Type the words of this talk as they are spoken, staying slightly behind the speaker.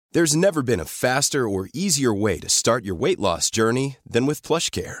There's never been a faster or easier way to start your weight loss journey than with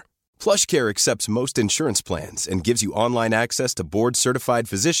PlushCare. PlushCare accepts most insurance plans and gives you online access to board-certified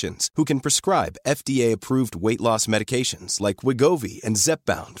physicians who can prescribe FDA-approved weight loss medications like Wegovy and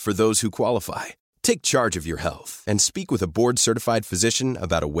Zepbound for those who qualify. Take charge of your health and speak with a board-certified physician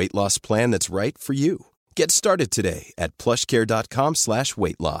about a weight loss plan that's right for you. Get started today at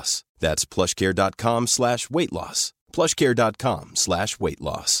plushcare.com/weight-loss. That's plushcare.com/weight-loss.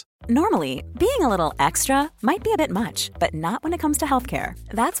 plushcare.com/weight-loss. Normally, being a little extra might be a bit much, but not when it comes to healthcare.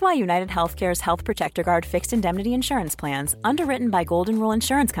 That's why United Healthcare's Health Protector Guard fixed indemnity insurance plans, underwritten by Golden Rule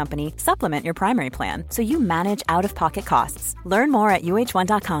Insurance Company, supplement your primary plan so you manage out-of-pocket costs. Learn more at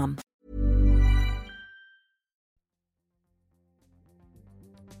uh1.com.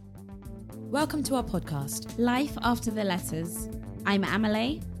 Welcome to our podcast. Life After the Letters. I'm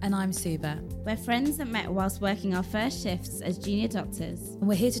Amelie. And I'm Suba. We're friends that met whilst working our first shifts as junior doctors. And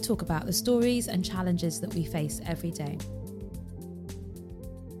we're here to talk about the stories and challenges that we face every day.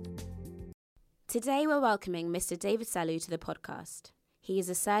 Today we're welcoming Mr. David Salu to the podcast. He is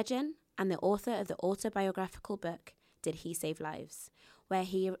a surgeon and the author of the autobiographical book, Did He Save Lives?, where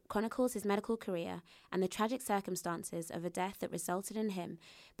he chronicles his medical career and the tragic circumstances of a death that resulted in him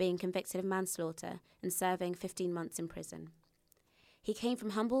being convicted of manslaughter and serving 15 months in prison. He came from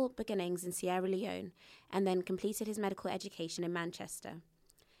humble beginnings in Sierra Leone and then completed his medical education in Manchester.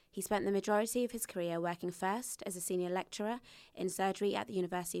 He spent the majority of his career working first as a senior lecturer in surgery at the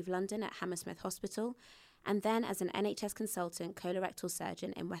University of London at Hammersmith Hospital and then as an NHS consultant colorectal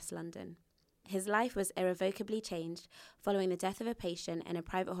surgeon in West London. His life was irrevocably changed following the death of a patient in a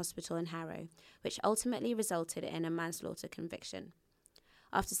private hospital in Harrow, which ultimately resulted in a manslaughter conviction.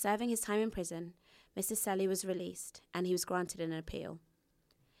 After serving his time in prison, Mr. Salu was released and he was granted an appeal.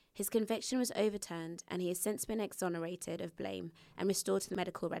 His conviction was overturned and he has since been exonerated of blame and restored to the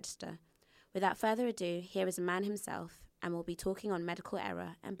medical register. Without further ado, here is a man himself and we'll be talking on medical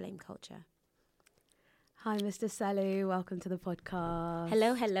error and blame culture. Hi, Mr. Salu. Welcome to the podcast.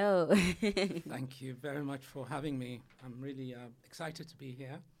 Hello, hello. Thank you very much for having me. I'm really excited to be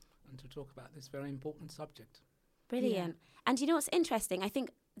here and to talk about this very important subject. Brilliant. Yeah. And you know what's interesting? I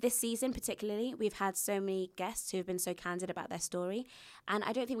think this season particularly, we've had so many guests who have been so candid about their story. And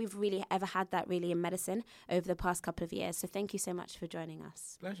I don't think we've really ever had that really in medicine over the past couple of years. So thank you so much for joining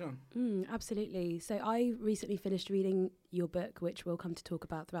us. Pleasure. Absolutely. So I recently finished reading your book, which we'll come to talk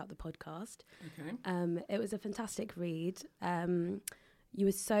about throughout the podcast. Okay. It was a fantastic read. You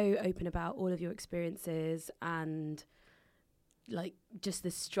were so open about all of your experiences and like just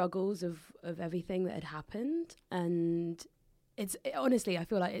the struggles of everything that had happened. And honestly, I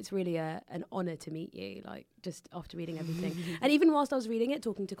feel like it's really an honour to meet you, like just after reading everything. And even whilst I was reading it,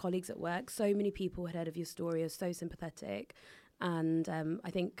 talking to colleagues at work, so many people had heard of your story, are so sympathetic. And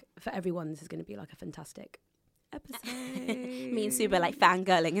I think for everyone, this is going to be like a fantastic episode. Me and Suba like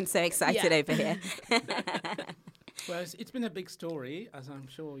fangirling and so excited over here. Well, it's been a big story, as I'm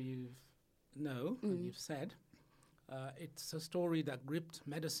sure you know and you've said. It's a story that gripped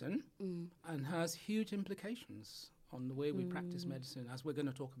medicine and has huge implications on the way we practice medicine, as we're going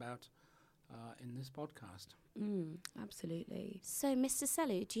to talk about in this podcast. Absolutely. So, Mr.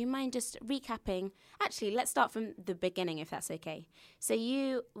 Salu, do you mind just recapping? Actually, let's start from the beginning, if that's okay. So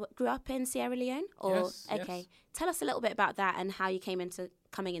you grew up in Sierra Leone? Yes. Okay. Tell us a little bit about that and how you came into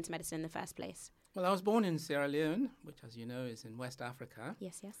coming into medicine in the first place. Well, I was born in Sierra Leone, which, as you know, is in West Africa.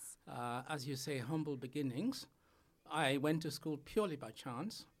 Yes. As you say, humble beginnings. I went to school purely by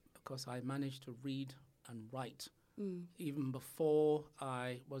chance because I managed to read and write even before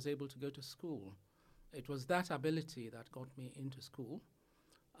I was able to go to school. It was that ability that got me into school.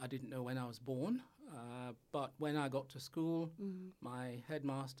 I didn't know when I was born, but when I got to school, my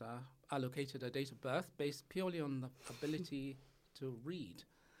headmaster allocated a date of birth based purely on the ability to read.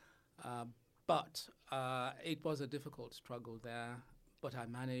 But it was a difficult struggle there, but I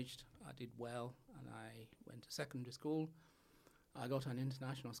managed, I did well, and I went to secondary school. I got an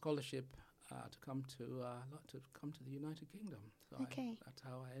international scholarship to come to the United Kingdom. So Okay. that's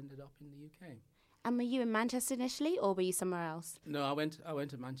how I ended up in the UK. And were you in Manchester initially, or were you somewhere else? No, I went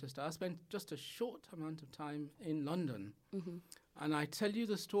to Manchester. I spent just a short amount of time in London. And I tell you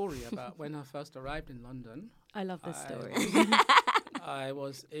the story about when I first arrived in London. I love this story. I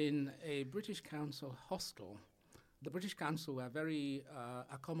was in a British Council hostel. The British Council were very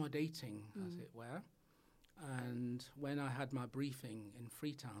accommodating, as it were. And when I had my briefing in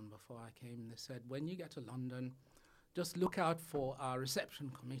Freetown before I came, they said, when you get to London, just look out for our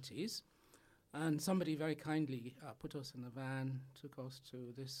reception committees. And somebody very kindly put us in a van, took us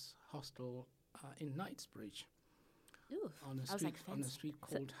to this hostel in Knightsbridge. Ooh, on a I was street like, on a fancy. street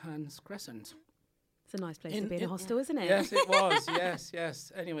called Hans Crescent. It's a nice place to be in a hostel, isn't it? Yes, it was.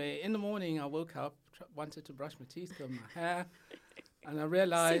 Yes. Anyway, in the morning, I woke up, wanted to brush my teeth, comb my hair, and I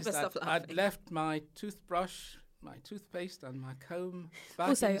realised Super that soft I'd laughing. left my toothbrush, my toothpaste, and my comb back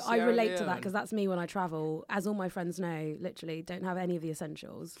Also, in I Sierra relate to that Leone. because that's me when I travel. As all my friends know, literally don't have any of the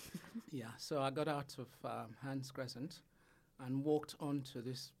essentials. Yeah, so I got out of Hans Crescent and walked onto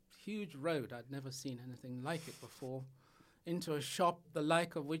this huge road. I'd never seen anything like it before, into a shop the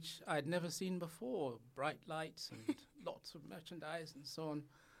like of which I'd never seen before. Bright lights and lots of merchandise and so on.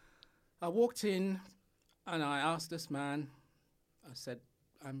 I walked in and I asked this man, I said,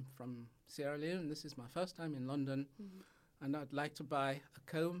 I'm from Sierra Leone, this is my first time in London, and I'd like to buy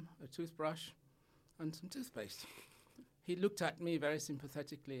a comb, a toothbrush, and some toothpaste. He looked at me very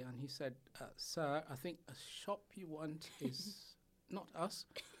sympathetically and he said, sir, I think a shop you want is not us.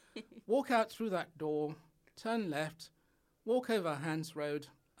 Walk out through that door, turn left, walk over Hans Road,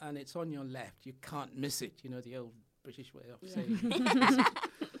 and it's on your left. You can't miss it, you know, the old British way of saying it.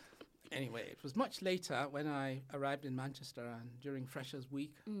 Anyway, it was much later when I arrived in Manchester and during Freshers'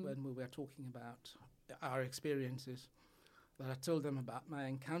 Week, when we were talking about our experiences, that I told them about my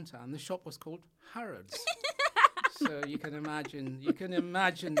encounter, and the shop was called Harrods. So you can imagine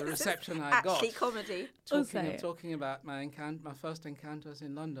the reception I got. Actually, comedy. Talking about my first encounters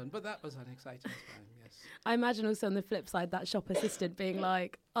in London, but that was an exciting time. Yes. I imagine also on the flip side, that shop assistant being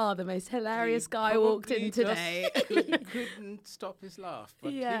like, "Oh, the most hilarious He guy walked probably in just today." couldn't stop his laugh,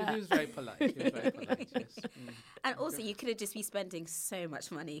 but Yeah. he was very polite. Yes. And also, you could have just been spending so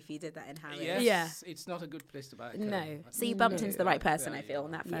much money if you did that in Harrods. Yes, Yeah. it's not a good place to buy a comb. No. but- So you bumped No. into the right person, Yeah, I feel, yeah,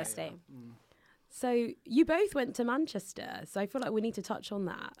 on that yeah, first yeah. day. So you both went to Manchester, so I feel like we need to touch on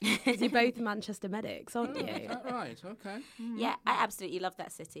that. 'Cause you're both Manchester medics, aren't Oh, you? is that right? Okay. Yeah, I absolutely love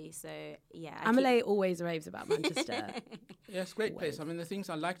that city. So, yeah. I Amelie always raves about Manchester. Yes, great place. I mean, the things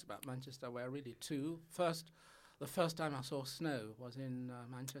I liked about Manchester were really two. First, the first time I saw snow was in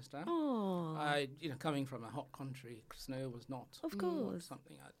Manchester. Oh, Coming from a hot country, snow was not of course.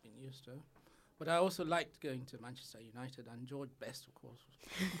 something I'd been used to. But I also liked going to Manchester United, and George Best, of course,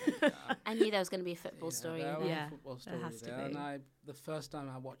 was I knew there was going to be a football story. there in was there. Yeah, a football there story has to there. be. And the first time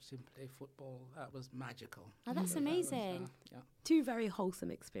I watched him play football, that was magical. Oh, that's So that was, amazing. yeah. Two very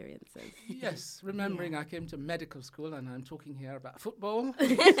wholesome experiences. Yes, remembering I came to medical school and I'm talking here about football.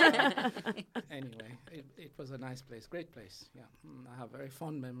 Anyway, it was a nice place, great place. Yeah, I have very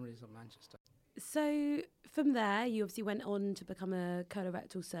fond memories of Manchester. So from there, you obviously went on to become a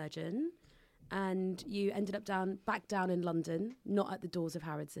colorectal surgeon, and you ended up back down in London, not at the doors of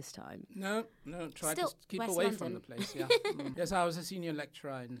Harrods this time. No, try Still to keep West away from London. the place. Yeah. Yes, I was a senior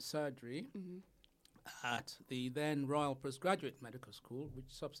lecturer in surgery at the then Royal Postgraduate Medical School, which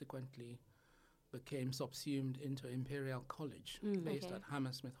subsequently became subsumed into Imperial College, based Okay. at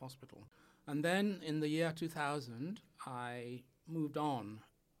Hammersmith Hospital. And then in the year 2000, I moved on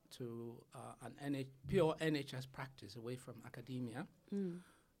to an pure NHS practice away from academia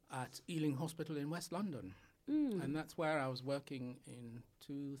at Ealing Hospital in West London. And that's where I was working in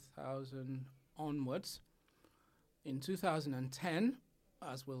 2000 onwards. In 2010,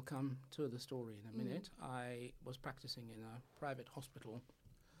 as we'll come to the story in a minute, I was practicing in a private hospital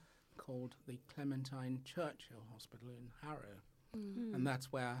called the Clementine Churchill Hospital in Harrow. And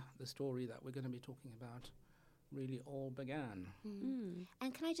that's where the story that we're going to be talking about really all began.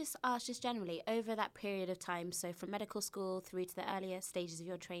 And can I just ask, just generally, over that period of time, so from medical school through to the earlier stages of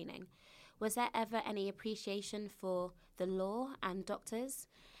your training, was there ever any appreciation for the law and doctors?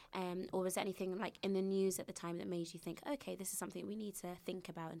 Or was there anything like in the news at the time that made you think, okay, this is something we need to think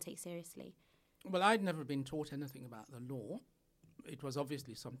about and take seriously? Well, I'd never been taught anything about the law. It was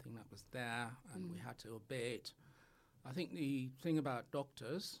obviously something that was there and we had to obey it. I think the thing about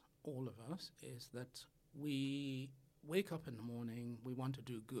doctors, all of us, is that we wake up in the morning, we want to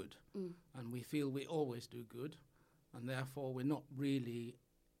do good, and we feel we always do good, and therefore we're not really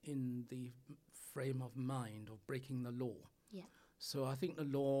in the frame of mind of breaking the law. Yeah. So I think the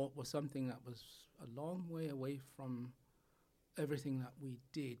law was something that was a long way away from everything that we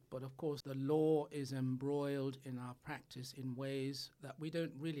did. But of course, the law is embroiled in our practice in ways that we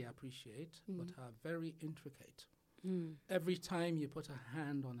don't really appreciate, but are very intricate. Every time you put a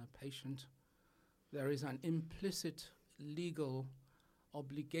hand on a patient, there is an implicit legal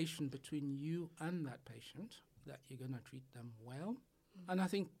obligation between you and that patient that you're going to treat them well. And I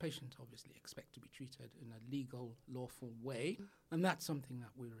think patients obviously expect to be treated in a legal, lawful way, and that's something that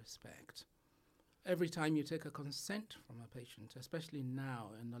we respect. Every time you take a consent from a patient, especially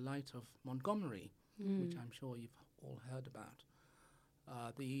now in the light of Montgomery, which I'm sure you've all heard about,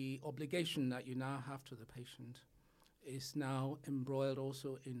 the obligation that you now have to the patient is now embroiled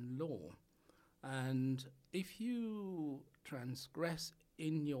also in law. And if you transgress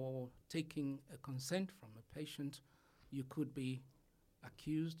in your taking a consent from a patient, you could be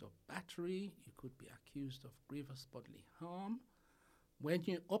accused of battery, you could be accused of grievous bodily harm. When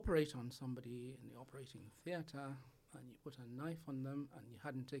you operate on somebody in the operating theatre and you put a knife on them and you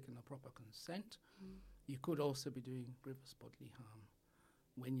hadn't taken a proper consent, you could also be doing grievous bodily harm.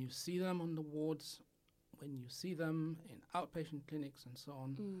 When you see them on the wards, when you see them in outpatient clinics and so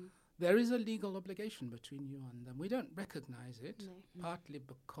on, there is a legal obligation between you and them. We don't recognize it, partly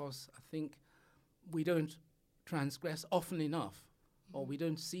because I think we don't transgress often enough, or we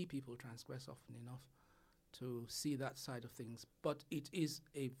don't see people transgress often enough to see that side of things. But it is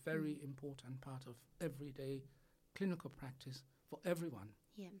a very important part of everyday clinical practice for everyone,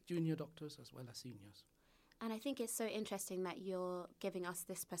 junior doctors as well as seniors. And I think it's so interesting that you're giving us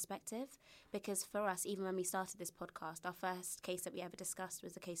this perspective, because for us, even when we started this podcast, our first case that we ever discussed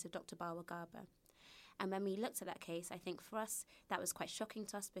was the case of Dr. Bawa Garba. And when we looked at that case, I think for us, that was quite shocking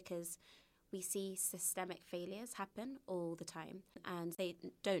to us, because we see systemic failures happen all the time, and they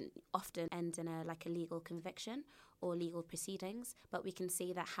don't often end in a legal conviction or legal proceedings, but we can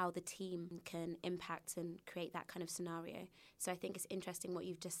see that how the team can impact and create that kind of scenario. So I think it's interesting what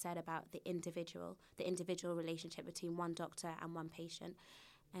you've just said about the individual relationship between one doctor and one patient,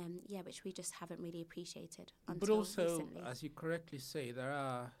 which we just haven't really appreciated until But also, recently. as you correctly say, there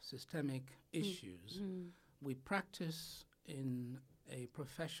are systemic issues. We practice in a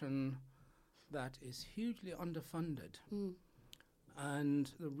profession that is hugely underfunded. And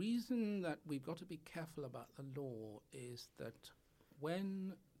the reason that we've got to be careful about the law is that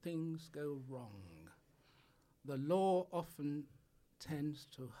when things go wrong, the law often tends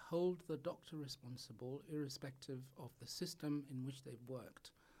to hold the doctor responsible irrespective of the system in which they've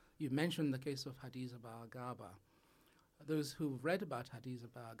worked. You mentioned the case of Hadiza Bawa Garba. Those who've read about Hadiza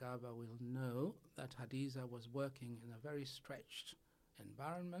Bawa Garba will know that Hadiza was working in a very stretched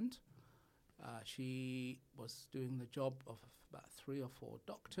environment. She was doing the job of about 3 or 4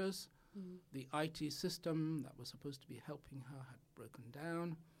 doctors. The IT system that was supposed to be helping her had broken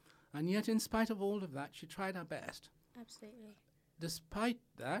down. And yet, in spite of all of that, she tried her best. Absolutely. Despite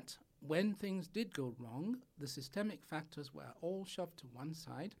that, when things did go wrong, the systemic factors were all shoved to one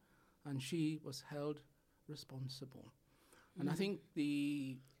side, and she was held responsible. And I think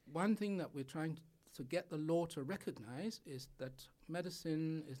the one thing that we're trying to get the law to recognize is that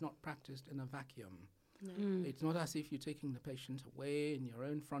medicine is not practiced in a vacuum. It's not as if you're taking the patient away in your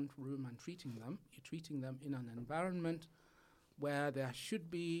own front room and treating them. You're treating them in an environment where there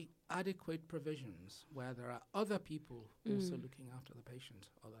should be adequate provisions, where there are other people also looking after the patient,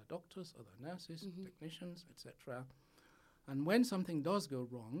 other doctors, other nurses, technicians, etc. And when something does go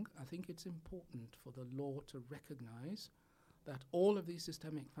wrong, I think it's important for the law to recognize that all of these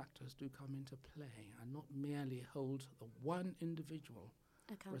systemic factors do come into play and not merely hold the one individual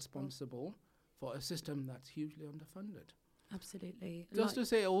responsible for a system that's hugely underfunded. Absolutely. Just to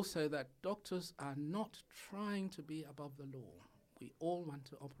say also that doctors are not trying to be above the law. We all want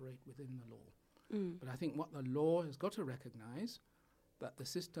to operate within the law. But I think what the law has got to recognize, that the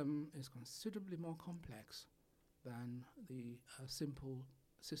system is considerably more complex than the simple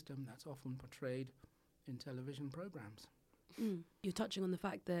system that's often portrayed in television programs. You're touching on the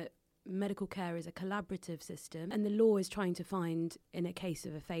fact that medical care is a collaborative system, and the law is trying to find, in a case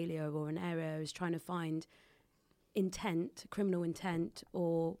of a failure or an error, is trying to find intent, criminal intent,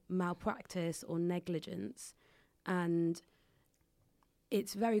 or malpractice or negligence. And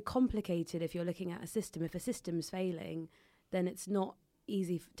it's very complicated if you're looking at a system. If a system's failing, then it's not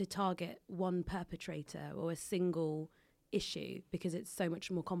easy to target one perpetrator or a single issue, because it's so much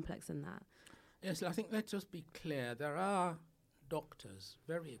more complex than that. Yes, I think let's just be clear. There are doctors,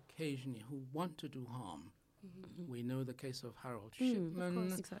 very occasionally, who want to do harm. We know the case of Harold Shipman. Of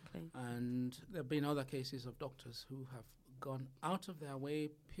course, exactly. And there have been other cases of doctors who have gone out of their way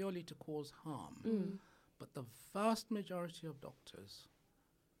purely to cause harm. But the vast majority of doctors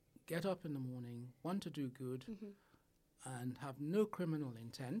get up in the morning, want to do good, and have no criminal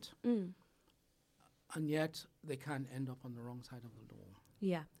intent, and yet they can end up on the wrong side of the law.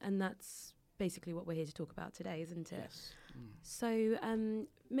 Yeah, and that's basically what we're here to talk about today, isn't it? Yes. So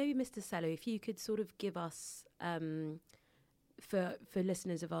maybe, Mr. Selou, if you could sort of give us, for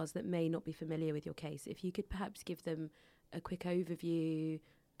listeners of ours that may not be familiar with your case, if you could perhaps give them a quick overview,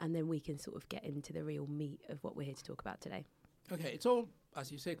 and then we can sort of get into the real meat of what we're here to talk about today. Okay, it's all,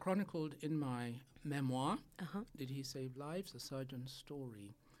 as you say, chronicled in my memoir, Did He Save Lives? A Surgeon's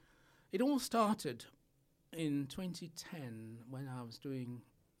Story. It all started in 2010 when I was doing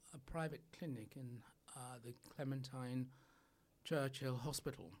a private clinic in the Clementine Churchill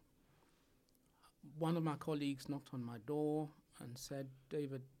Hospital. One of my colleagues knocked on my door and said,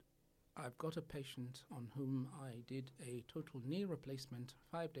 "David, I've got a patient on whom I did a total knee replacement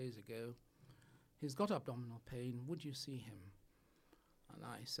 5 days ago. He's got abdominal pain. Would you see him?" And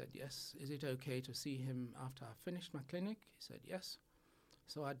I said, "Yes. Is it okay to see him after I finished my clinic?" He said, "Yes."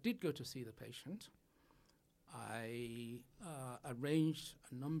 So I did go to see the patient. I arranged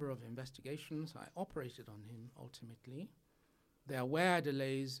a number of investigations. I operated on him ultimately. There were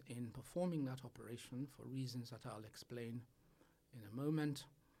delays in performing that operation for reasons that I'll explain in a moment.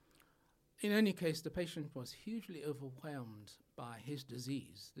 In any case, the patient was hugely overwhelmed by his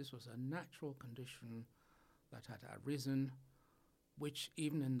disease. This was a natural condition that had arisen, which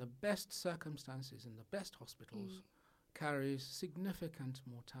even in the best circumstances, in the best hospitals, carries significant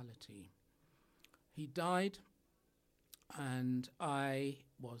mortality. He died, and I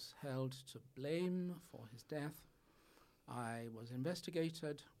was held to blame for his death. I was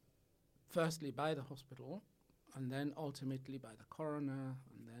investigated, firstly by the hospital, and then ultimately by the coroner,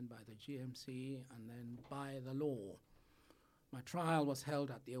 and then by the GMC, and then by the law. My trial was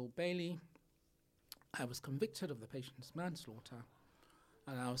held at the Old Bailey. I was convicted of the patient's manslaughter,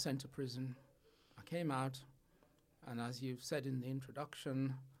 and I was sent to prison. I came out, and as you've said in the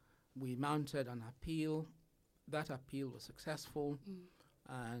introduction, we mounted an appeal. That appeal was successful,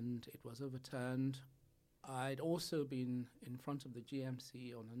 and it was overturned. I'd also been in front of the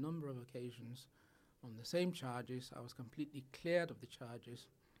GMC on a number of occasions on the same charges. I was completely cleared of the charges,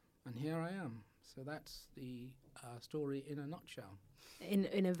 and here I am. So that's the story in a nutshell.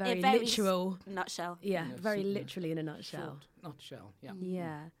 In a very literal nutshell. Yeah, very literally in a nutshell. Short nutshell, yeah.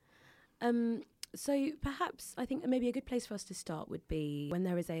 Yeah. So perhaps I think maybe a good place for us to start would be when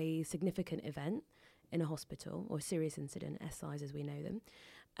there is a significant event in a hospital or a serious incident, SIs as we know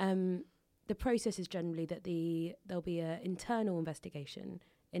them. The process is generally that there'll be an internal investigation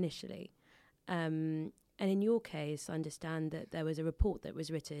initially. And in your case, I understand that there was a report that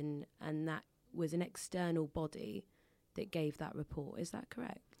was written and that was an external body that gave that report. Is that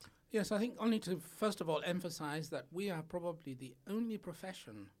correct? Yes, I think only to first of all emphasize that we are probably the only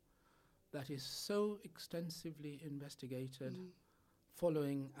profession that is so extensively investigated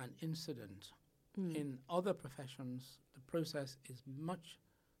following an incident. In other professions, the process is much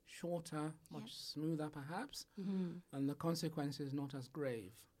shorter, much smoother perhaps, and the consequences not as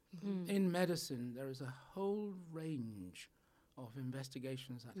grave. In medicine, there is a whole range of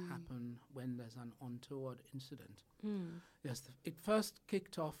investigations that happen when there's an untoward incident. Yes, it first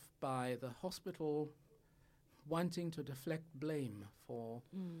kicked off by the hospital wanting to deflect blame for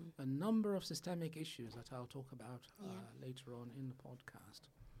a number of systemic issues that I'll talk about later on in the podcast.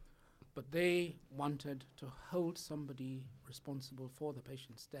 But they wanted to hold somebody responsible for the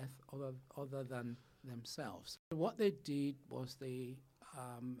patient's death other than themselves. So what they did was they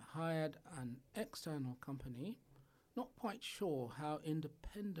hired an external company, not quite sure how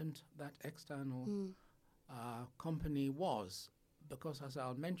independent that external company was, because as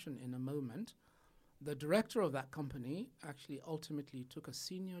I'll mention in a moment, the director of that company actually ultimately took a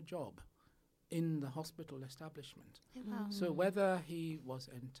senior job in the hospital establishment. So whether he was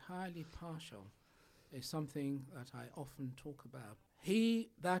entirely partial is something that I often talk about.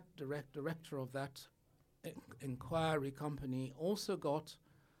 That director of that inquiry company, also got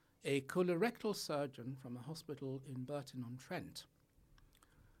a colorectal surgeon from a hospital in Burton-on-Trent.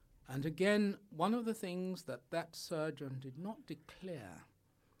 And again, one of the things that surgeon did not declare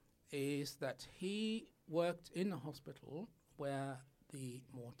is that he worked in a hospital where the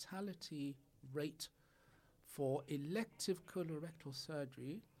mortality rate for elective colorectal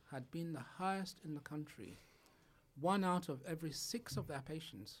surgery had been the highest in the country. 1 out of every 6 of their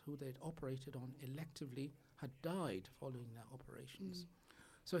patients who they'd operated on electively had died following their operations.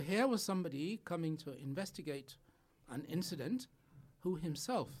 So here was somebody coming to investigate an incident who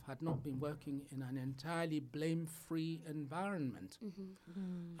himself had not been working in an entirely blame-free environment.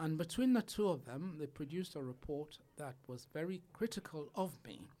 And between the two of them, they produced a report that was very critical of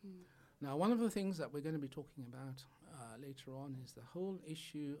me. Now, one of the things that we're going to be talking about later on is the whole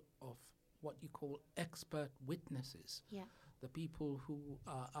issue of what you call expert witnesses. The people who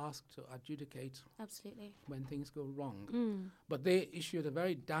are asked to adjudicate when things go wrong. But they issued a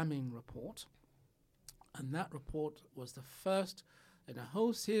very damning report, and that report was the first in a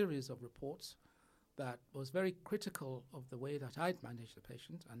whole series of reports that was very critical of the way that I'd managed the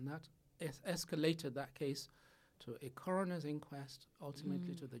patient, and that escalated that case to a coroner's inquest,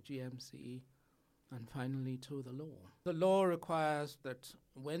 ultimately to the GMC, and finally to the law. The law requires that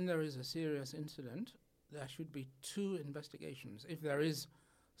when there is a serious incident, there should be 2 investigations. If there is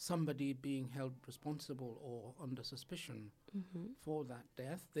somebody being held responsible or under suspicion for that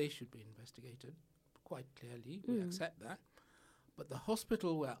death, they should be investigated quite clearly. We accept that. But the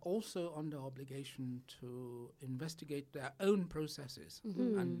hospital were also under obligation to investigate their own processes,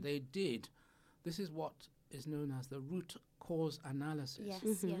 and they did. This is what is known as the root cause analysis.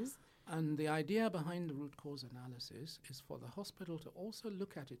 Yes, yes. And the idea behind the root cause analysis is for the hospital to also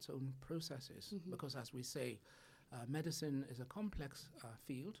look at its own processes, because as we say, medicine is a complex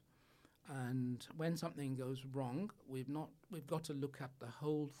field, and when something goes wrong, we've got to look at the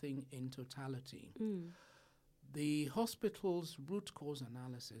whole thing in totality. The hospital's root cause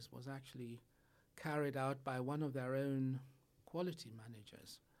analysis was actually carried out by one of their own quality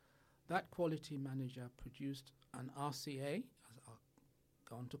managers. That quality manager produced an RCA, as I'll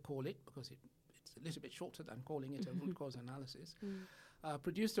go on to call it, because it's a little bit shorter than calling it a root cause analysis,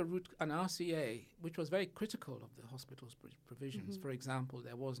 produced an RCA, which was very critical of the hospital's provisions. For example,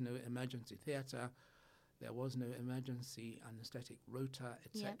 there was no emergency theatre, there was no emergency anaesthetic rota,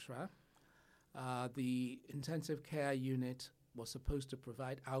 etc. The intensive care unit was supposed to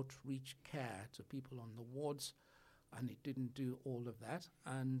provide outreach care to people on the wards, and it didn't do all of that.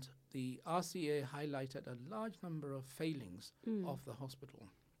 And the RCA highlighted a large number of failings of the hospital.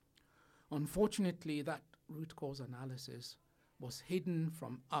 Unfortunately, that root cause analysis was hidden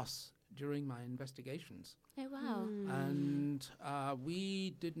from us during my investigations. Oh, wow. And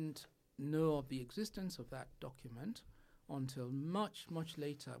we didn't know of the existence of that document until much, much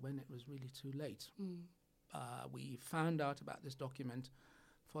later, when it was really too late. We found out about this document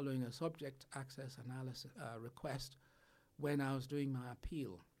following a subject access analysis request when I was doing my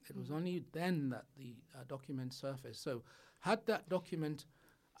appeal. It was only then that the document surfaced. So had that document,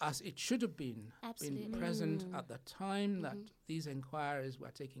 as it should have been present at the time that these inquiries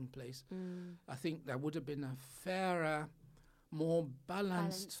were taking place, I think there would have been a fairer, more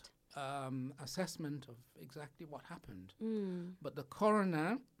balanced. Assessment of exactly what happened. But the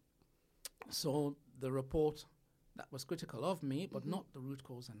coroner saw the report that was critical of me, but not the root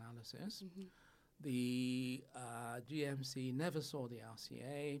cause analysis. The GMC never saw the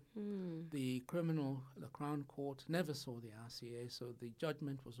RCA. The Crown Court never saw the RCA, so the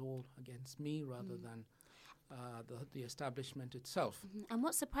judgment was all against me rather than the establishment itself. And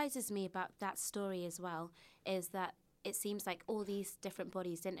what surprises me about that story as well is that it seems like all these different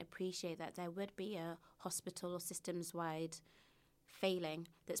bodies didn't appreciate that there would be a hospital or systems-wide failing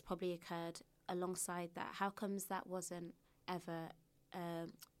that's probably occurred alongside that. How comes that wasn't ever...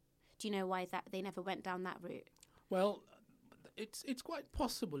 do you know why that they never went down that route? Well, it's quite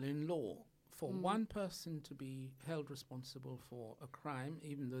possible in law for one person to be held responsible for a crime,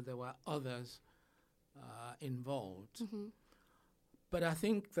 even though there were others involved. But I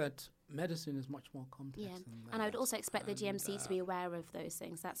think that medicine is much more complex than that. And I would also expect the GMC to be aware of those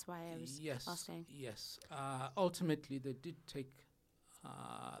things. That's why I was asking. Yes. Ultimately, they did take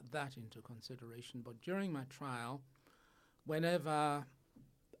that into consideration. But during my trial, whenever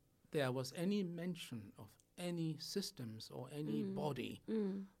there was any mention of any systems or any body,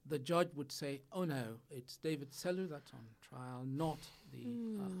 the judge would say, oh no, it's David Selou that's on trial, not the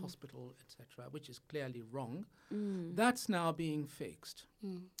hospital, etc., which is clearly wrong. That's now being fixed.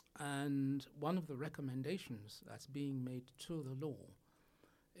 And one of the recommendations that's being made to the law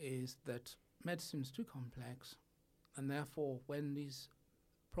is that medicine is too complex, and therefore when these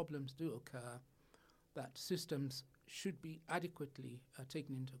problems do occur, that systems should be adequately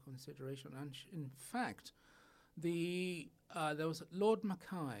taken into consideration. And in fact, there was Lord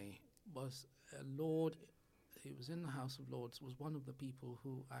Mackay, was a lord, he was in the House of Lords, was one of the people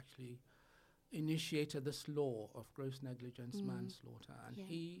who actually initiated this law of gross negligence manslaughter. And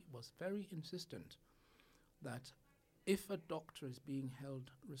he was very insistent that if a doctor is being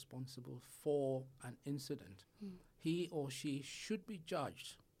held responsible for an incident, he or she should be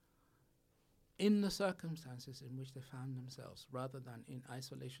judged in the circumstances in which they found themselves, rather than in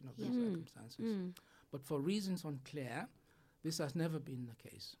isolation of those circumstances. But for reasons unclear, this has never been the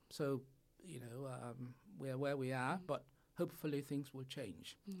case. So, we're where we are, but hopefully things will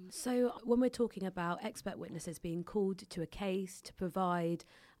change. So when we're talking about expert witnesses being called to a case to provide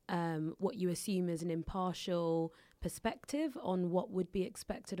what you assume is an impartial perspective on what would be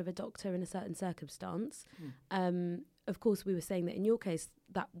expected of a doctor in a certain circumstance, of course, we were saying that in your case,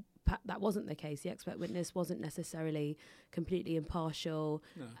 that wasn't the case. The expert witness wasn't necessarily completely impartial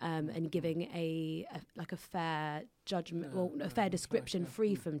and giving a fair judgment, a fair description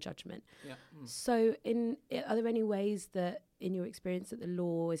free from judgment. So are there any ways that, in your experience, that the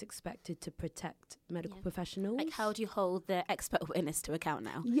law is expected to protect medical professionals? Like, how do you hold the expert witness to account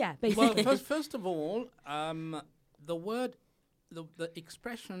now? Yeah, basically. Well, first of all, the word the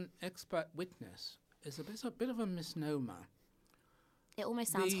expression expert witness is a bit of a misnomer. It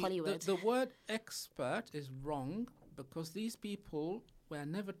almost sounds Hollywood. The word expert is wrong because these people were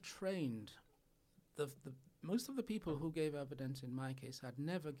never trained. Most of the people who gave evidence in my case had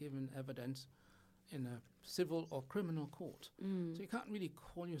never given evidence in a civil or criminal court. So you can't really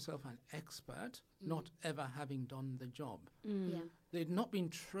call yourself an expert, not ever having done the job. Yeah. They'd not been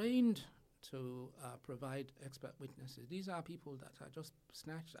trained to provide expert witnesses. These are people that are just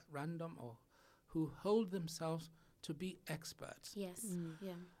snatched at random or who hold themselves to be experts. Yes.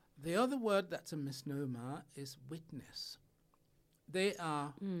 Yeah. The other word that's a misnomer is witness. They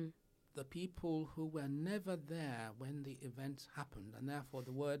are the people who were never there when the events happened, and therefore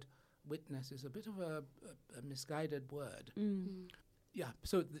the word witness is a bit of a misguided word. Yeah,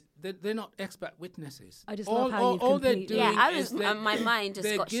 so they're not expert witnesses. I just love how you've all they're completely... doing Yeah, is my mind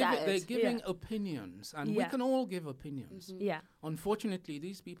just got shattered. They're giving opinions, and we can all give opinions. Yeah. Unfortunately,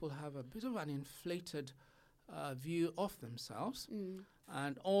 these people have a bit of an inflated view of themselves,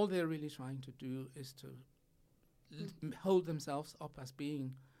 and all they're really trying to do is to hold themselves up as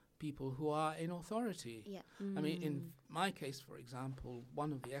being people who are in authority. Yeah. I mean, in my case, for example,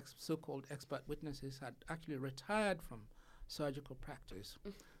 one of the so-called expert witnesses had actually retired from surgical practice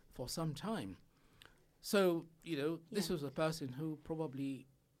for some time. So, this was a person who probably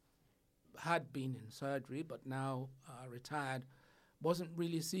had been in surgery but now retired, wasn't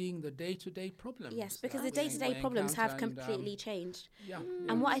really seeing the day-to-day problems. Yes, because that the we day-to-day problems have encounter completely changed. Yeah.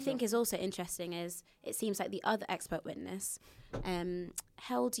 And what I think is also interesting is it seems like the other expert witness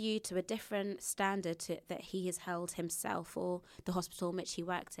held you to a different standard that he has held himself or the hospital in which he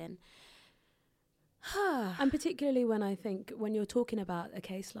worked in. And particularly when you're talking about a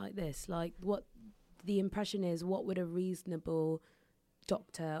case like this, like what the impression is, what would a reasonable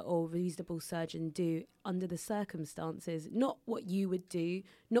doctor or reasonable surgeon do under the circumstances? Not what you would do,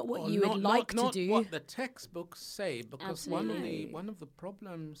 not what you would like to do. Not what the textbooks say, because Absolutely. one of the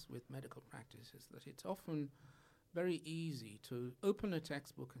problems with medical practice is that it's often very easy to open a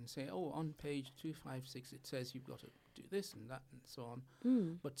textbook and say, oh, on page 256 it says you've got to do this and that and so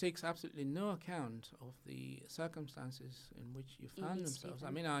on, but takes absolutely no account of the circumstances in which you found themselves.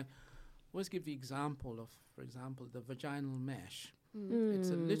 I mean, I always give the example of, for example, the vaginal mesh. It's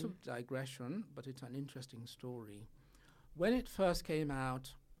a little digression, but it's an interesting story. When it first came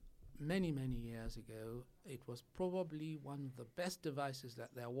out many, many years ago, it was probably one of the best devices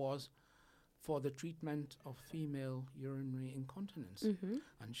that there was for the treatment of female urinary incontinence.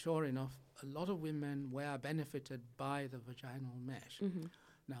 And sure enough, a lot of women were benefited by the vaginal mesh.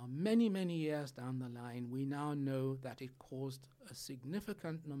 Now, many, many years down the line, we now know that it caused a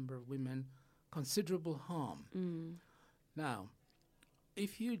significant number of women considerable harm. Now,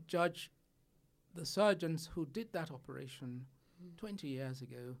 if you judge the surgeons who did that operation 20 years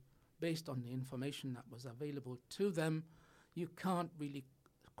ago based on the information that was available to them, you can't really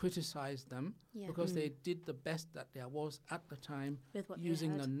criticize them because they did the best that there was at the time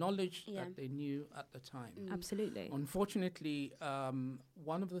using the knowledge that they knew at the time. Absolutely. Unfortunately,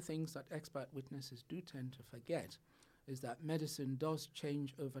 one of the things that expert witnesses do tend to forget is that medicine does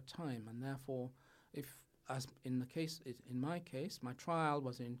change over time, and therefore, as in my case, my trial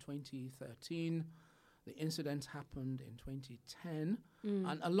was in 2013. The incident happened in 2010,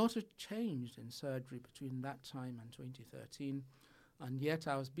 and a lot had changed in surgery between that time and 2013. And yet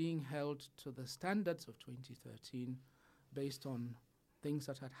I was being held to the standards of 2013 based on things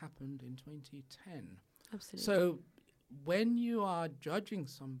that had happened in 2010. Absolutely. So when you are judging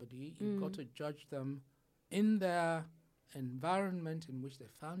somebody, you've got to judge them in their environment in which they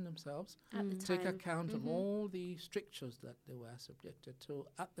found themselves, take account of all the strictures that they were subjected to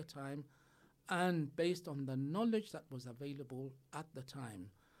at the time, and based on the knowledge that was available at the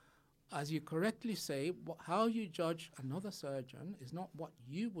time. As you correctly say, how you judge another surgeon is not what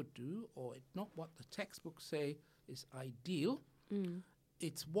you would do, or it's not what the textbooks say is ideal.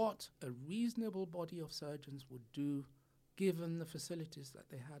 It's what a reasonable body of surgeons would do given the facilities that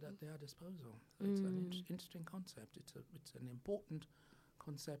they had at their disposal. So it's an interesting concept. It's an important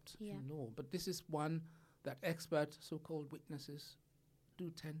concept in law. But this is one that expert so-called witnesses do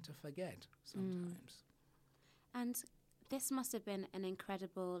tend to forget sometimes. And this must have been an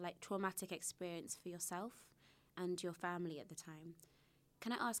incredible, traumatic experience for yourself and your family at the time.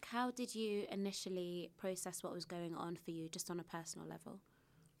 Can I ask, how did you initially process what was going on for you, just on a personal level?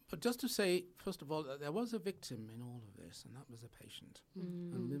 But just to say, first of all, that there was a victim in all of this, and that was a patient.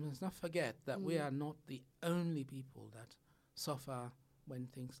 And we must not forget that we are not the only people that suffer when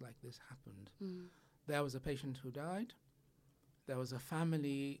things like this happened. There was a patient who died. There was a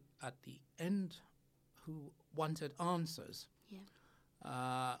family at the end who wanted answers.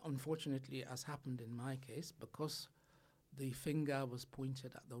 Yeah. Unfortunately, as happened in my case, because the finger was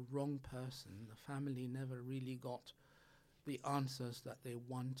pointed at the wrong person, the family never really got the answers that they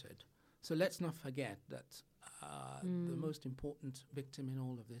wanted. So let's not forget that the most important victim in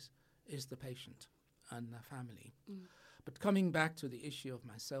all of this is the patient and the family. But coming back to the issue of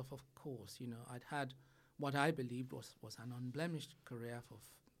myself, of course, I'd had what I believed was an unblemished career for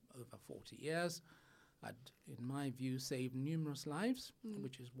over 40 years. I'd, in my view, saved numerous lives,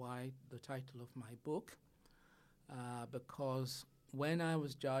 which is why the title of my book, because when I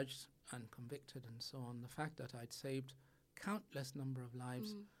was judged and convicted and so on, the fact that I'd saved countless number of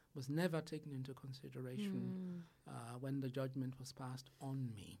lives was never taken into consideration when the judgment was passed on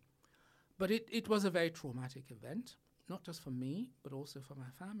me. But it was a very traumatic event, not just for me, but also for my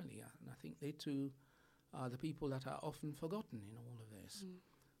family. And I think they too are the people that are often forgotten in all of this.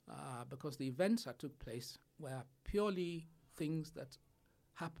 Because the events that took place were purely things that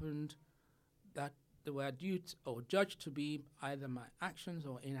happened that they were due or judged to be either my actions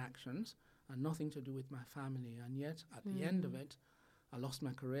or inactions and nothing to do with my family. And yet, at the end of it, I lost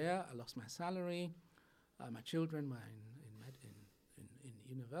my career, I lost my salary, my children were in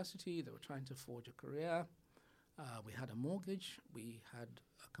university, they were trying to forge a career. We had a mortgage, we had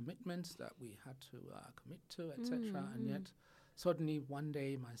commitments that we had to commit to, etc. And yet, suddenly one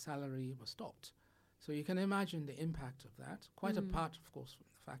day my salary was stopped. So you can imagine the impact of that, quite apart, of course, from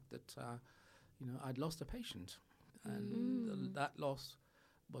the fact that, I'd lost a patient. And that loss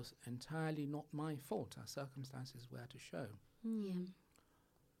was entirely not my fault. Our circumstances were to show. Yeah.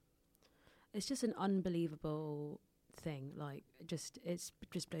 It's just an unbelievable thing. It just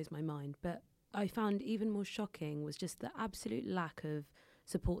blows my mind. But I found even more shocking was just the absolute lack of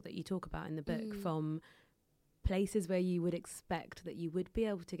support that you talk about in the book from places where you would expect that you would be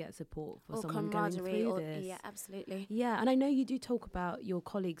able to get support for someone going through this. Yeah, absolutely. Yeah, and I know you do talk about your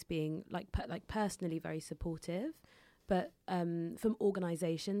colleagues being personally very supportive, but from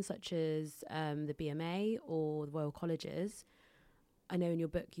organisations such as the BMA or the Royal Colleges, I know in your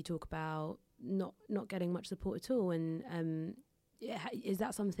book you talk about not getting much support at all. And is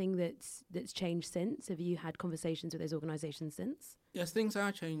that something that's changed since? Have you had conversations with those organisations since? Yes, things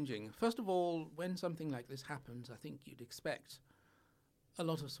are changing. First of all, when something like this happens, I think you'd expect a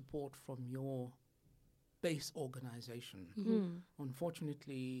lot of support from your base organisation.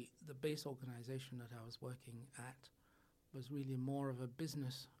 Unfortunately, the base organisation that I was working at was really more of a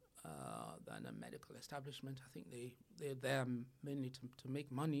business than a medical establishment. I think they're there mainly to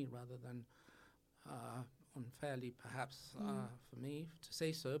make money rather than unfairly, perhaps, for me to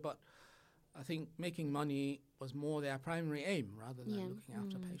say so. But I think making money was more their primary aim rather than looking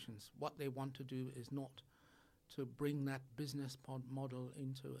after patients. What they want to do is not to bring that business model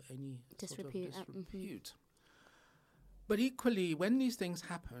into any sort of disrepute. But equally, when these things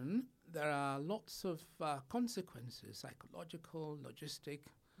happen, there are lots of consequences, psychological, logistic,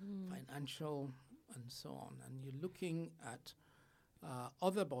 financial, and so on. And you're looking at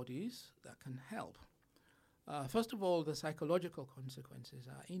other bodies that can help. First of all, the psychological consequences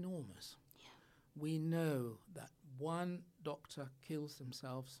are enormous. We know that one doctor kills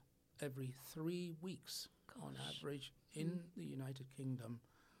themselves every 3 weeks on average in the United Kingdom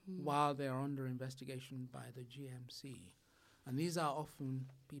while they are under investigation by the GMC. And these are often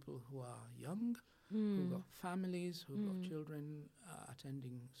people who are young, who've got families, who've got children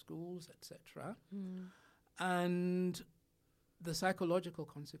attending schools, etc. And the psychological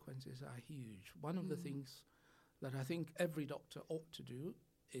consequences are huge. One of the things that I think every doctor ought to do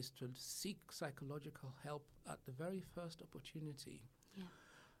is to seek psychological help at the very first opportunity. Yeah.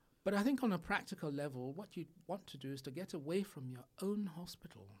 But I think on a practical level, what you want to do is to get away from your own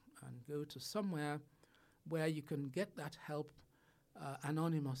hospital and go to somewhere where you can get that help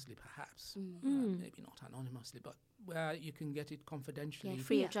anonymously, perhaps. Maybe not anonymously, but where you can get it confidentially. Yeah,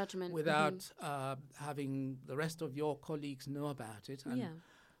 free of judgment. Without having the rest of your colleagues know about it. And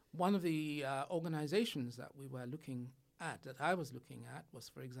one of the organizations that we were looking at, that I was looking at, was,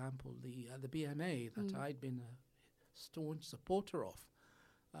 for example, the BMA that I'd been a staunch supporter of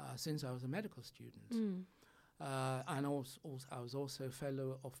since I was a medical student. And also, I was also a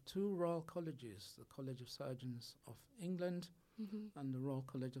fellow of 2 Royal Colleges, the College of Surgeons of England and the Royal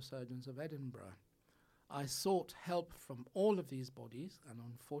College of Surgeons of Edinburgh. I sought help from all of these bodies, and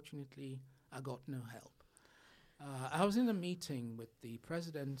unfortunately, I got no help. I was in a meeting with the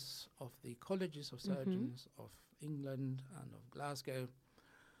presidents of the Colleges of Surgeons of England and of Glasgow,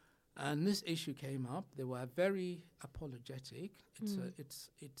 and this issue came up. They were very apologetic.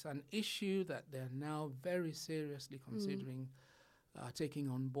 It's an issue that they're now very seriously considering taking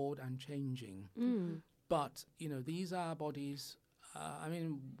on board and changing. But, these are bodies,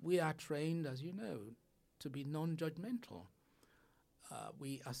 we are trained, as you know, to be non-judgmental.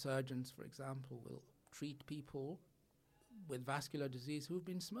 We, as surgeons, for example, will treat people with vascular disease who've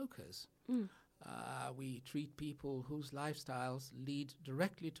been smokers. We treat people whose lifestyles lead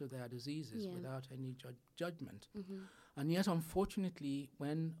directly to their diseases without any judgment. And yet, unfortunately,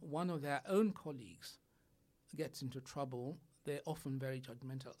 when one of their own colleagues gets into trouble, they're often very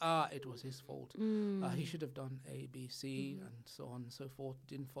judgmental. It was his fault. He should have done A, B, C, and so on and so forth,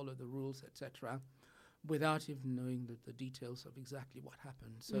 didn't follow the rules, etc., without even knowing the details of exactly what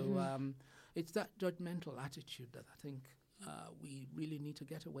happened. So it's that judgmental attitude that I think we really need to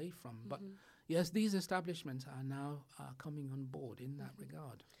get away from. But yes, these establishments are now coming on board in that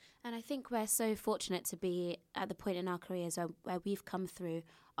regard. And I think we're so fortunate to be at the point in our careers where we've come through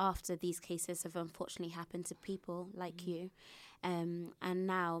after these cases have unfortunately happened to people like you. And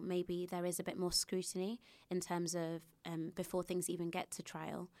now maybe there is a bit more scrutiny in terms of before things even get to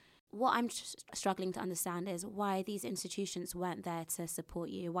trial. What I'm struggling to understand is why these institutions weren't there to support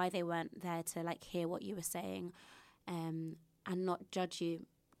you, why they weren't there to hear what you were saying and not judge you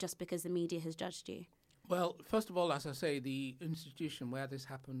just because the media has judged you. Well, first of all, as I say, the institution where this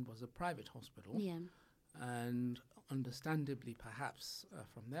happened was a private hospital. Yeah. And understandably, perhaps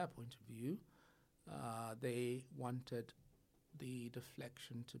from their point of view, they wanted the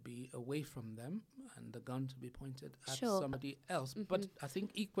deflection to be away from them and the gun to be pointed at somebody else. But I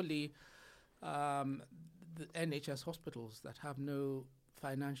think equally, the NHS hospitals that have no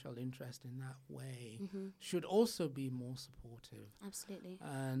financial interest in that way should also be more supportive. Absolutely.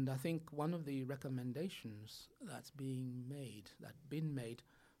 And I think one of the recommendations that's been made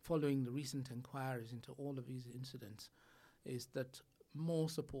following the recent inquiries into all of these incidents is that more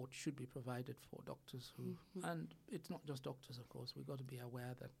support should be provided for doctors who, and it's not just doctors, of course, we've got to be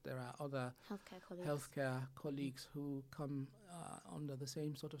aware that there are other healthcare colleagues who come under the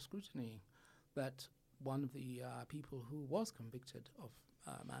same sort of scrutiny. That one of the people who was convicted of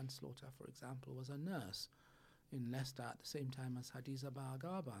manslaughter, for example, was a nurse in Leicester at the same time as Hadiza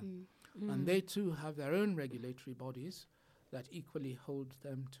Bar-Gaba. And they too have their own regulatory bodies that equally hold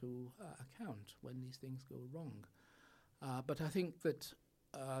them to account when these things go wrong. But I think that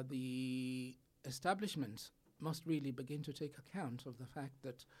the establishments must really begin to take account of the fact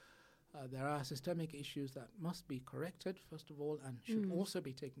that there are systemic issues that must be corrected, first of all, and should also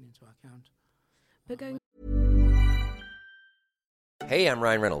be taken into account. Hey, I'm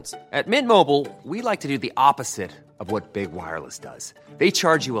Ryan Reynolds. At Mint Mobile, we like to do the opposite of what Big Wireless does. They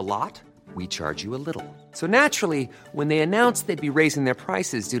charge you a lot. We charge you a little. So naturally, when they announced they'd be raising their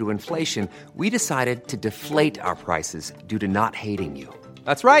prices due to inflation, we decided to deflate our prices due to not hating you.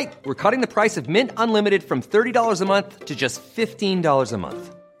 That's right. We're cutting the price of Mint Unlimited from $30 a month to just $15 a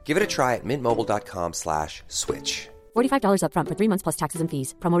month. Give it a try at mintmobile.com/switch. $45 up front for 3 months plus taxes and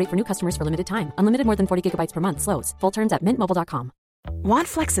fees. Promo rate for new customers for limited time. Unlimited more than 40 gigabytes per month. Slows full terms at mintmobile.com. Want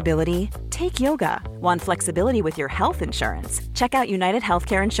flexibility? Take yoga. Want flexibility with your health insurance? Check out United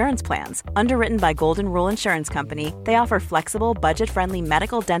Healthcare Insurance Plans. Underwritten by Golden Rule Insurance Company, they offer flexible, budget-friendly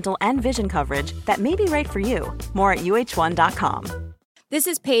medical, dental, and vision coverage that may be right for you. More at uh1.com. This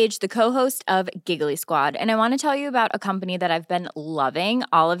is Paige, the co-host of Giggly Squad, and I want to tell you about a company that I've been loving,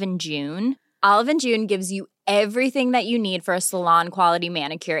 Olive & June. Olive & June gives you everything that you need for a salon-quality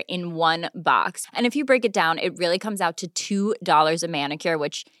manicure in one box. And if you break it down, it really comes out to $2 a manicure,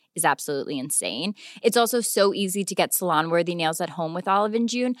 which is absolutely insane. It's also so easy to get salon-worthy nails at home with Olive &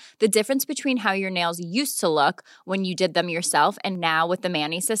 June. The difference between how your nails used to look when you did them yourself and now with the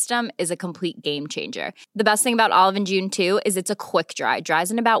Mani system is a complete game changer. The best thing about Olive & June, too, is it's a quick dry. Dries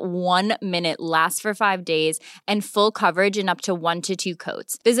in about 1 minute, lasts for 5 days, and full coverage in up to 1 to 2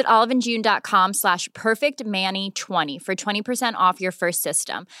 coats. Visit oliveandjune.com/perfectmani20 for 20% off your first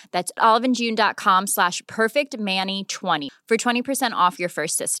system. That's oliveandjune.com/perfectmani20 for 20% off your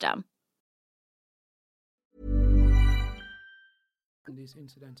first system. And these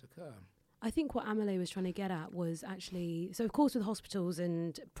incidents occur. I think what Amale was trying to get at was actually, so of course with hospitals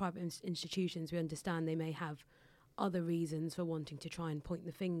and private institutions, we understand they may have other reasons for wanting to try and point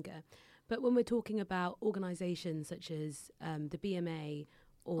the finger. But when we're talking about organisations such as the BMA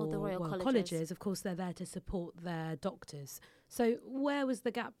or the Royal Colleges, of course they're there to support their doctors. So where was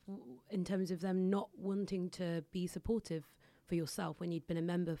the gap in terms of them not wanting to be supportive for yourself when you'd been a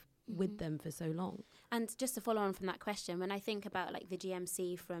member with them for so long? And just to follow on from that question, when I think about like the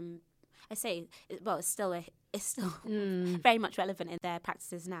GMC from, it's still is still very much relevant in their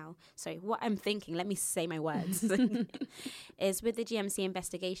practices now. Sorry, what I'm thinking, let me say my words, is with the GMC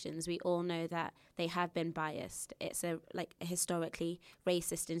investigations, we all know that they have been biased. It's a historically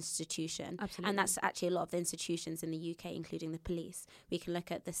racist institution. Absolutely. And that's actually a lot of the institutions in the UK, including the police. We can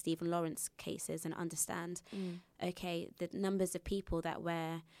look at the Stephen Lawrence cases and understand, okay, the numbers of people that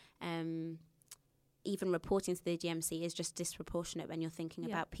were even reporting to the GMC is just disproportionate when you're thinking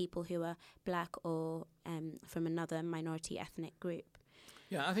about people who are black or from another minority ethnic group.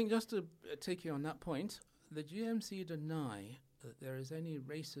 Yeah, I think just to take you on that point, the GMC deny that there is any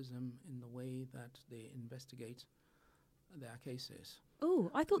racism in the way that they investigate their cases.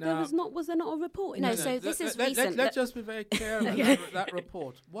 Oh, I thought Now, was there not a report in No, it? so this is recent. Let's just be very clear about that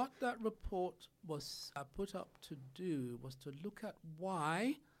report. What that report was put up to do was to look at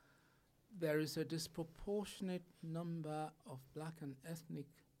why there is a disproportionate number of black and ethnic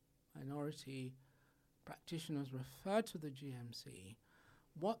minority practitioners referred to the GMC.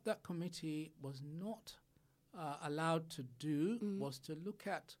 What that committee was not allowed to do was to look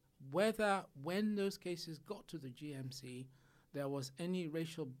at whether, when those cases got to the GMC, there was any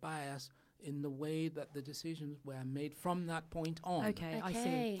racial bias in the way that the decisions were made from that point on. Okay, I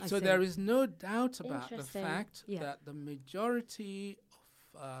see. So there is no doubt about the Interesting. fact Yeah. that the majority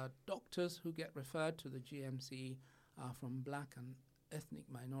of doctors who get referred to the GMC are from black and ethnic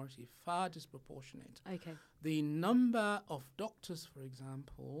minority, far disproportionate. Okay. The number of doctors, for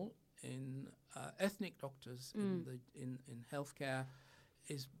example, in ethnic doctors in healthcare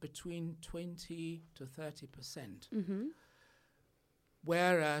is between 20 to 30%.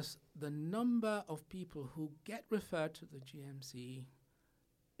 Whereas the number of people who get referred to the GMC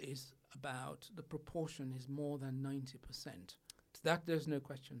is about, the proportion is more than 90%. That there's no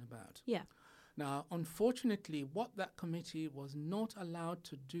question about. Yeah. Now, unfortunately, what that committee was not allowed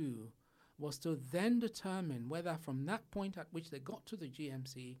to do was to then determine whether from that point at which they got to the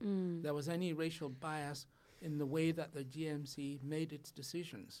GMC, there was any racial bias in the way that the GMC made its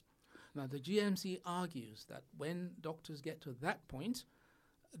decisions. Now, the GMC argues that when doctors get to that point,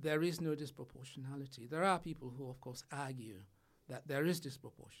 there is no disproportionality. There are people who, of course, argue that there is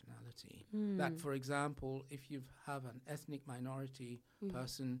disproportionality. That, for example, if you have an ethnic minority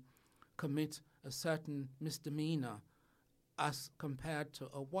person commit a certain misdemeanor as compared to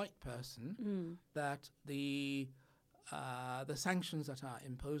a white person, that the sanctions that are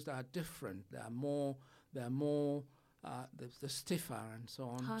imposed are different. They're more the stiffer and so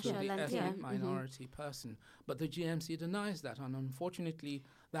on Harsher, to the lengthier. ethnic minority person. But the GMC denies that, and unfortunately,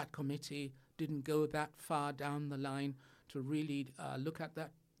 that committee didn't go that far down the line to really look at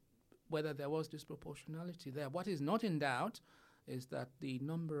that, whether there was disproportionality there. What is not in doubt is that the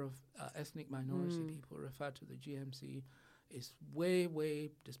number of ethnic minority people referred to the GMC is way,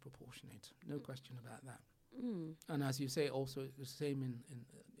 way disproportionate. No question about that. And as you say, also the same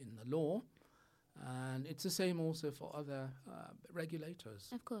in the law. And it's the same also for other regulators.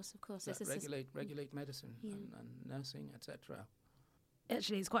 Of course. That regulate medicine and nursing, etc.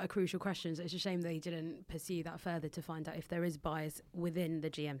 Actually, it's quite a crucial question. So it's a shame they didn't pursue that further to find out if there is bias within the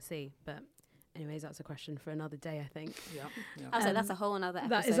GMC. But anyways, that's a question for another day, I think. So that's a whole other episode.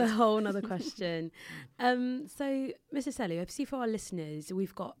 That is a whole other question. So, Mr. Selly, I see for our listeners,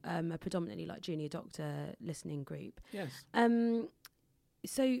 we've got a predominantly junior doctor listening group. Yes.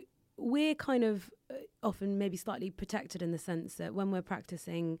 So we're kind of often maybe slightly protected in the sense that when we're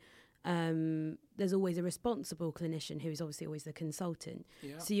practicing, there's always a responsible clinician who is obviously always the consultant.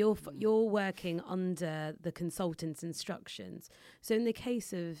 Yeah. So you're working under the consultant's instructions. So in the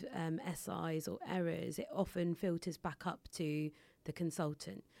case of SIs or errors, it often filters back up to the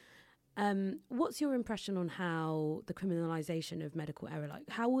consultant. What's your impression on how the criminalisation of medical error,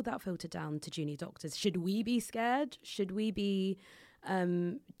 how will that filter down to junior doctors? Should we be scared? Should we be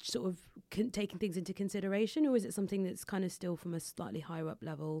sort of taking things into consideration, or is it something that's kind of still from a slightly higher up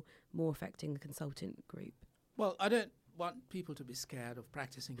level, more affecting the consultant group? Well, I don't want people to be scared of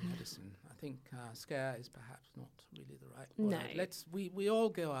practicing medicine. I think scare is perhaps not really the right word. No. We all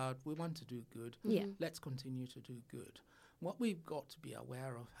go out, we want to do good. Yeah. Let's continue to do good. What we've got to be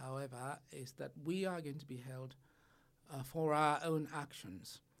aware of, however, is that we are going to be held for our own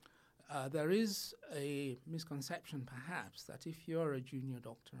actions. There is a misconception, perhaps, that if you're a junior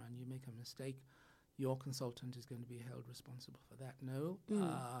doctor and you make a mistake, your consultant is going to be held responsible for that. No.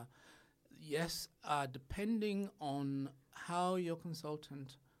 Yes, depending on how your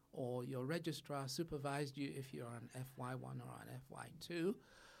consultant or your registrar supervised you, if you're an FY1 or an FY2,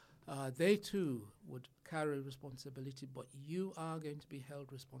 they too would carry responsibility, but you are going to be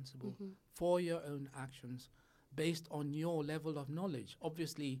held responsible for your own actions based on your level of knowledge.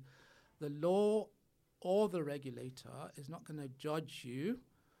 Obviously, the law or the regulator is not going to judge you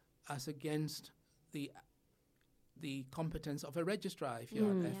as against the competence of a registrar. If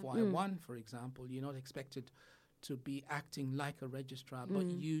you're at FY1, for example, you're not expected to be acting like a registrar, but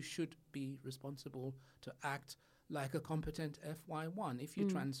you should be responsible to act like a competent FY1. If you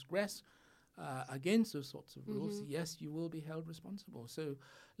transgress against those sorts of rules, yes, you will be held responsible. So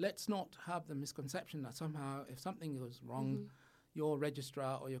let's not have the misconception that somehow if something goes wrong, your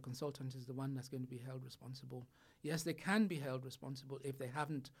registrar or your consultant is the one that's going to be held responsible. Yes, they can be held responsible if they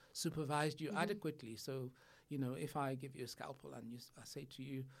haven't supervised you adequately. So, if I give you a scalpel and I say to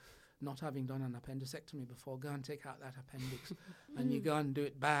you, not having done an appendicectomy before, go and take out that appendix, and you go and do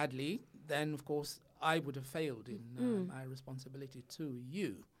it badly, then, of course, I would have failed in my responsibility to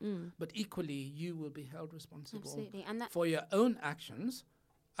you. But equally, you will be held responsible for your own actions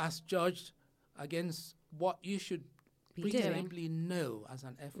as judged against what you should reasonably know as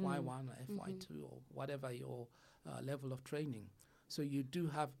an FY1 or FY2 or whatever your level of training. So you do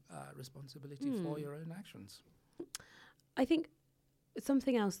have responsibility for your own actions. I think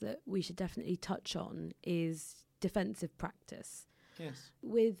something else that we should definitely touch on is defensive practice. Yes.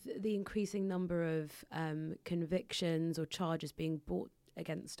 With the increasing number of convictions or charges being brought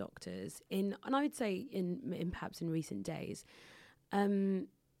against doctors and I would say in perhaps in recent days, have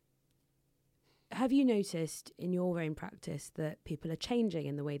you noticed in your own practice that people are changing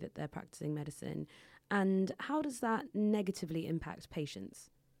in the way that they're practicing medicine, and how does that negatively impact patients?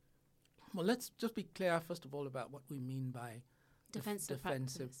 Well, let's just be clear first of all about what we mean by defensive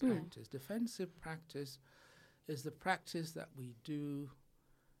practice. Defensive practice is the practice that we do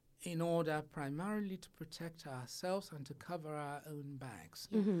in order primarily to protect ourselves and to cover our own backs.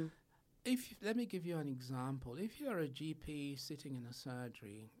 Let me give you an example. If you're a GP sitting in a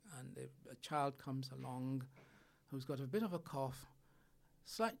surgery and a child comes along who's got a bit of a cough,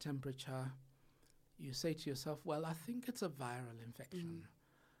 slight temperature, you say to yourself, well, I think it's a viral infection.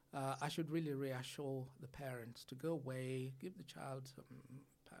 I should really reassure the parents to go away, give the child some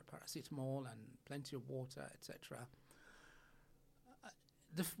paracetamol and plenty of water, etc.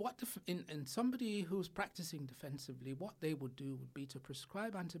 In somebody who's practicing defensively, what they would do would be to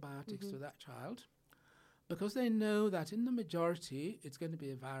prescribe antibiotics to that child, because they know that in the majority it's going to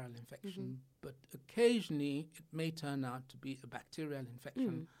be a viral infection, but occasionally it may turn out to be a bacterial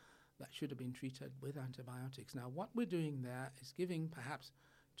infection that should have been treated with antibiotics. Now, what we're doing there is giving perhaps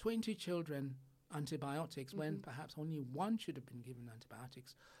 20 children antibiotics when perhaps only one should have been given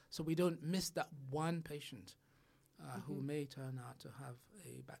antibiotics, so we don't miss that one patient who may turn out to have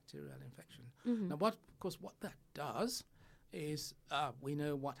a bacterial infection. Now, what that does is we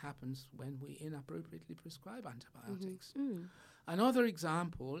know what happens when we inappropriately prescribe antibiotics. Another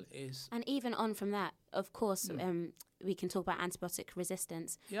example is... And even on from that, of course, we can talk about antibiotic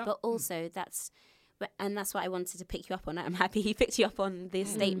resistance, but also that's what I wanted to pick you up on. I'm happy he picked you up on the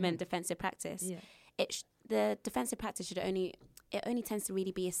statement defensive practice. The defensive practice only tends to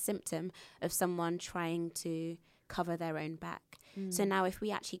really be a symptom of someone trying to cover their own back. So now if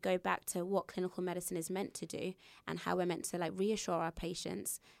we actually go back to what clinical medicine is meant to do and how we're meant to reassure our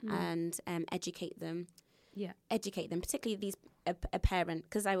patients and educate them, particularly these a parent,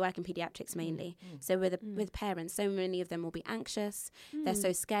 because I work in pediatrics mainly. So with parents, so many of them will be anxious. They're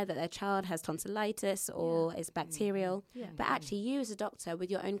so scared that their child has tonsillitis or is bacterial. But actually, you as a doctor,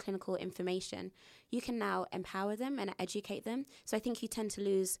 with your own clinical information, you can now empower them and educate them. So I think you tend to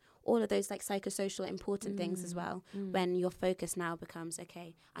lose all of those psychosocial important things as well when your focus now becomes,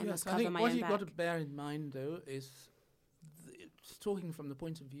 okay, I must cover my own back. What you've got to bear in mind, though, is talking from the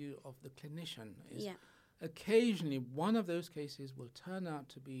point of view of the clinician is occasionally one of those cases will turn out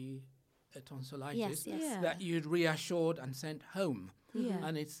to be a tonsillitis that you'd reassured and sent home.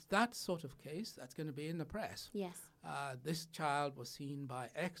 And it's that sort of case that's going to be in the press. This child was seen by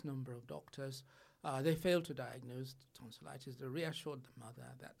X number of doctors. They failed to diagnose tonsillitis. They reassured the mother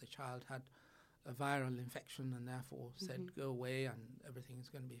that the child had a viral infection and therefore said, go away and everything is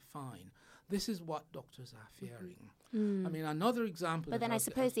going to be fine. This is what doctors are fearing. I mean, another example... But then I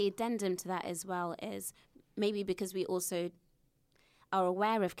suppose the addendum to that as well is maybe because we also are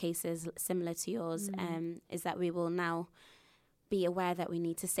aware of cases similar to yours, is that we will now be aware that we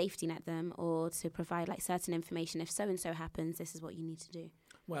need to safety net them or to provide certain information. If so-and-so happens, this is what you need to do.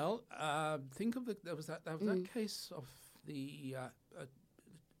 Well, think of there was that case of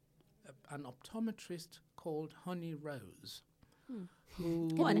an optometrist called Honey Rose.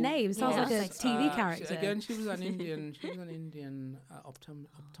 What a name! Sounds like a TV character. She was an Indian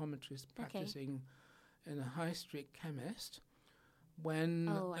optometrist practicing in a high street chemist. When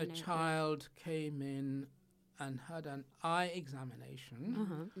a child came in and had an eye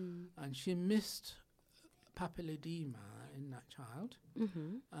examination, and she missed papilledema in that child.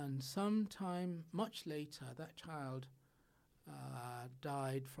 Mm-hmm. And sometime much later, that child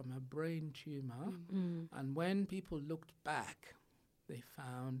died from a brain tumor. Mm. And when people looked back, they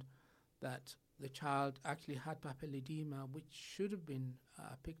found that the child actually had papilledema, which should have been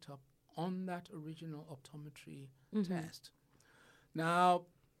picked up on that original optometry test. Now,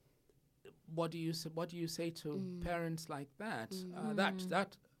 what do you say to parents like that?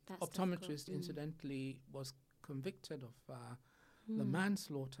 That optometrist, incidentally, was convicted of the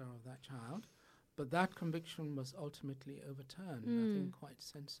manslaughter of that child, but that conviction was ultimately overturned, I think, quite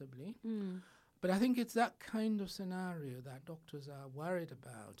sensibly. But I think it's that kind of scenario that doctors are worried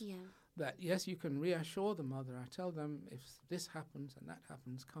about. Yeah. That, yes, you can reassure the mother. I tell them, if this happens and that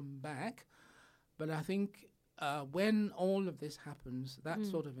happens, come back. But I think when all of this happens, that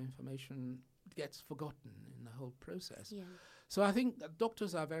sort of information gets forgotten in the whole process. Yeah. So I think that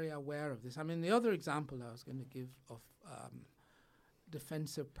doctors are very aware of this. I mean, the other example I was going to give of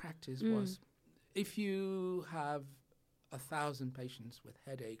defensive practice was, if you have 1,000 patients with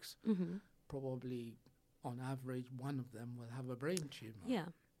headaches, probably on average one of them will have a brain tumor. Yeah.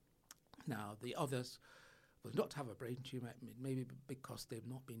 Now, the others will not have a brain tumor, maybe because they've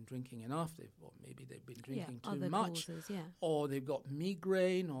not been drinking enough, or maybe they've been drinking too other much, causes, or they've got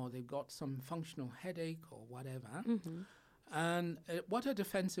migraine, or they've got some functional headache or whatever. And what a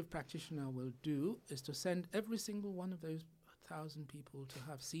defensive practitioner will do is to send every single one of those 1,000 people to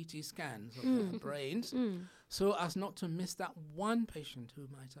have CT scans of their brains, so as not to miss that one patient who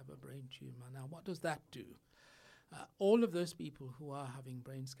might have a brain tumor. Now, what does that do? All of those people who are having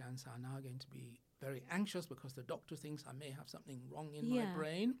brain scans are now going to be very anxious because the doctor thinks I may have something wrong in my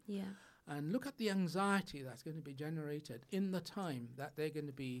brain. Yeah. And look at the anxiety that's going to be generated in the time that they're going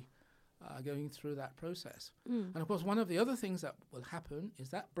to be going through that process. And of course, one of the other things that will happen is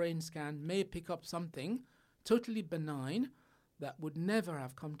that brain scan may pick up something totally benign that would never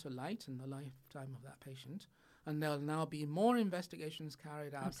have come to light in the lifetime of that patient. And there'll now be more investigations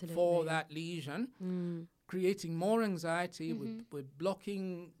carried out for that lesion, creating more anxiety with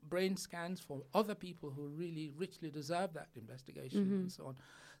blocking brain scans for other people who really richly deserve that investigation and so on.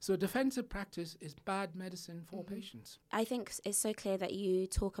 So defensive practice is bad medicine for patients. I think it's so clear that you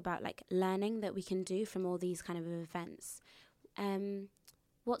talk about like learning that we can do from all these kind of events.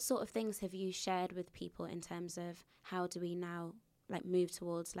 What sort of things have you shared with people in terms of how do we now like move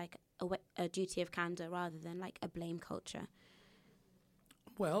towards like a duty of candor rather than like a blame culture?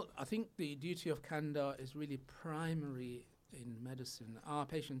 Well, I think the duty of candor is really primary in medicine. Our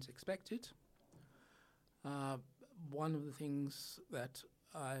patients expect it. One of the things that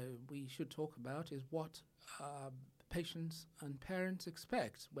we should talk about is what patients and parents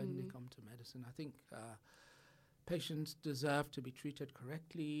expect when they come to medicine. I think patients deserve to be treated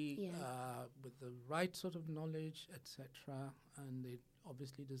correctly, with the right sort of knowledge, etc., and they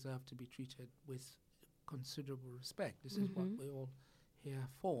obviously deserve to be treated with considerable respect. This is what we're all here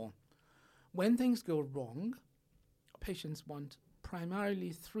for. When things go wrong, patients want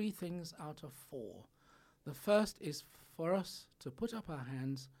primarily 3 things out of 4. The first is for us to put up our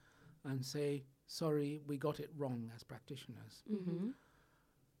hands and say, sorry, we got it wrong as practitioners.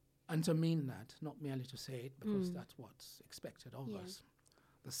 And to mean that, not merely to say it, because that's what's expected of us.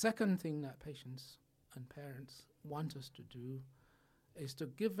 The second thing that patients and parents want us to do is to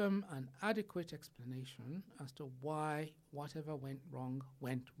give them an adequate explanation as to why whatever went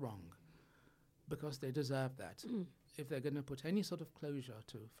wrong, because they deserve that. If they're going to put any sort of closure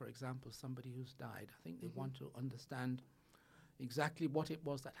to, for example, somebody who's died, I think they want to understand exactly what it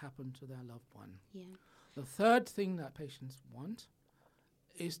was that happened to their loved one. The third thing that patients want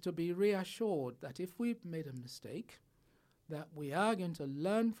is to be reassured that if we've made a mistake, that we are going to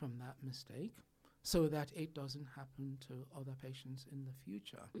learn from that mistake so that it doesn't happen to other patients in the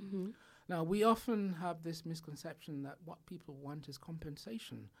future. Now, we often have this misconception that what people want is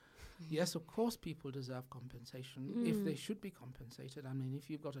compensation. Yes, of course, people deserve compensation if they should be compensated. I mean, if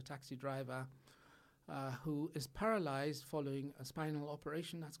you've got a taxi driver who is paralyzed following a spinal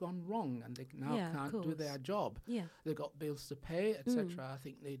operation that's gone wrong and they now can't do their job, they've got bills to pay, etc., I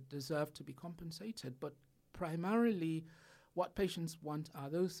think they deserve to be compensated. But primarily, what patients want are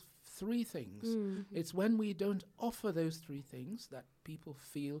those 3 things. It's when we don't offer those 3 things that people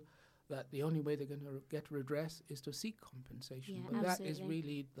feel that the only way they're going to get redress is to seek compensation. But that is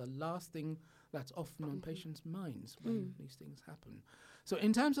really the last thing that's often on patients' minds when these things happen. So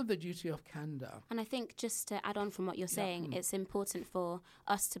in terms of the duty of candor... And I think just to add on from what you're saying, it's important for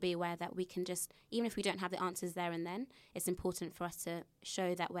us to be aware that we can just, even if we don't have the answers there and then, it's important for us to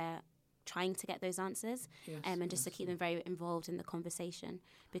show that we're trying to get those answers, and just to keep them very involved in the conversation,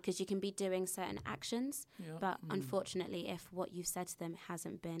 because you can be doing certain actions, but unfortunately, if what you've said to them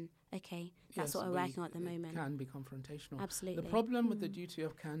hasn't been okay, that's what we're working on at the moment. It can be confrontational. Absolutely. The problem with the duty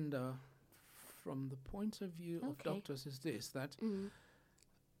of candor, from the point of view of doctors, is this: that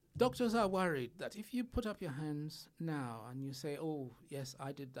doctors are worried that if you put up your hands now and you say, "Oh, yes,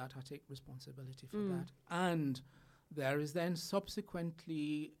 I did that, I take responsibility for that," and there is then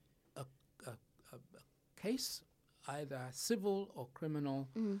subsequently a case, either civil or criminal,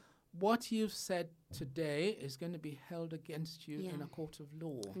 what you've said today is going to be held against you in a court of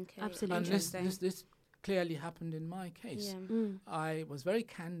law. Okay. Absolutely. And this clearly happened in my case. I was very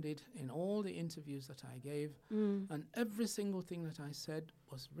candid in all the interviews that I gave, and every single thing that I said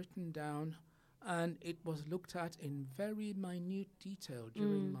was written down, and it was looked at in very minute detail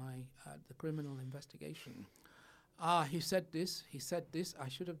during my the criminal investigation. He said this, I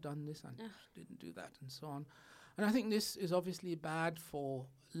should have done this, and didn't do that, and so on. And I think this is obviously bad for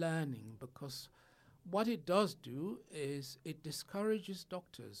learning, because what it does do is it discourages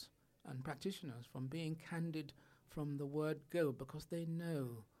doctors and practitioners from being candid from the word go, because they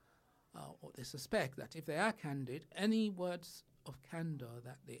know or they suspect that if they are candid, any words of candor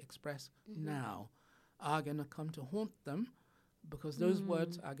that they express now are going to come to haunt them, because those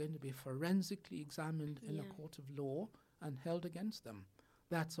words are going to be forensically examined in a court of law and held against them.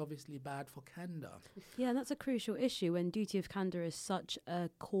 That's obviously bad for candor. Yeah, that's a crucial issue when duty of candor is such a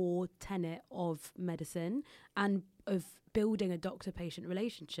core tenet of medicine and of building a doctor-patient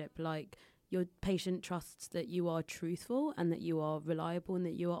relationship. Like, your patient trusts that you are truthful and that you are reliable and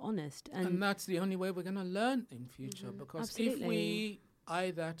that you are honest. And that's the only way we're going to learn in future, because Absolutely. if we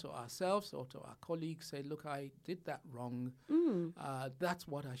either to ourselves or to our colleagues say, look, I did that wrong, that's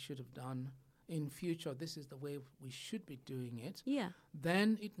what I should have done, in future this is the way we should be doing it,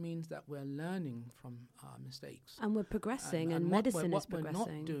 then it means that we're learning from our mistakes. And we're progressing, and medicine is progressing. What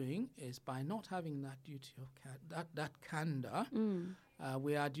we're not doing is, by not having that duty of that candor,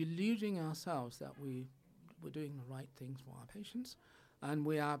 we are deluding ourselves that we're doing the right things for our patients, and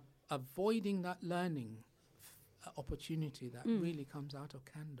we are avoiding that learning opportunity that really comes out of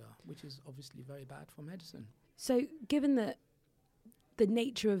candor, which is obviously very bad for medicine. So given that the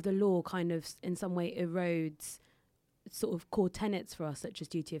nature of the law kind of in some way erodes sort of core tenets for us, such as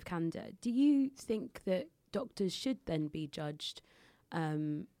duty of candor, do you think that doctors should then be judged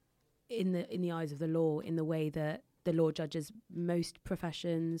in the eyes of the law in the way that the law judges most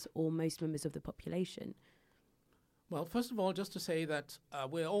professions or most members of the population? Well, first of all, just to say that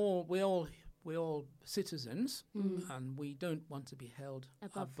we're all citizens, and we don't want to be held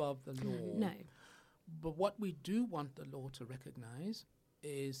above the law. No. But what we do want the law to recognize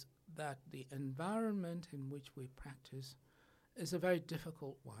is that the environment in which we practice is a very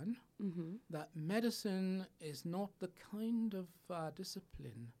difficult one, that medicine is not the kind of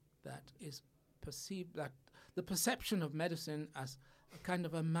discipline that is perceived, that the perception of medicine as a kind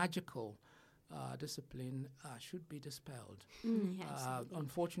of a magical discipline should be dispelled.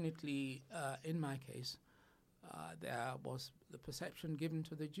 Unfortunately, in my case, there was the perception given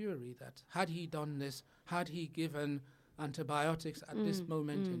to the jury that had he done this, had he given antibiotics at this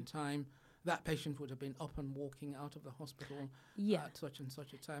moment in time, that patient would have been up and walking out of the hospital at such and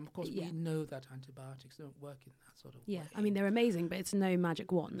such a time. Of course, we know that antibiotics don't work in that sort of way. I mean, they're amazing, but it's no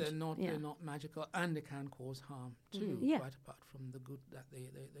magic wand. They're not magical, and they can cause harm too, quite apart from the good that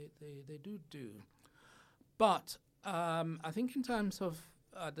they do. But I think in terms of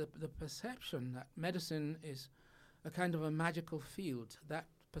the perception that medicine is a kind of a magical field, that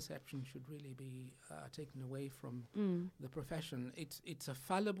perception should really be taken away from the profession. It's a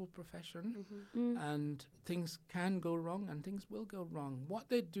fallible profession, and things can go wrong and things will go wrong. What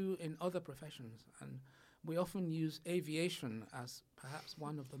they do in other professions, and we often use aviation as perhaps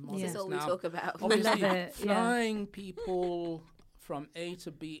one of the models. This is all now. we talk about. Obviously, flying people from A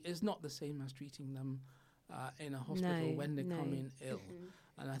to B is not the same as treating them in a hospital when they come in ill.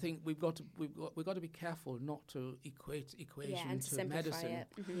 And I think we've got to be careful not to equate equation to medicine.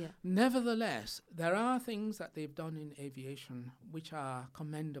 Nevertheless, there are things that they've done in aviation which are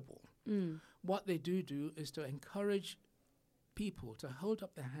commendable. What they do is to encourage people to hold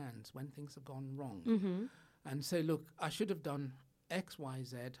up their hands when things have gone wrong and say, look, I should have done X, Y,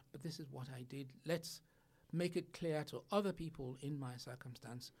 Z, but this is what I did. Let's make it clear to other people in my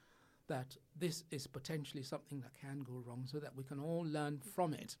circumstance that this is potentially something that can go wrong, so that we can all learn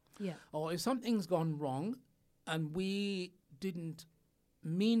from it. Or if something's gone wrong and we didn't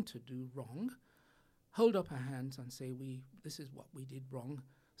mean to do wrong, hold up our hands and say, this is what we did wrong,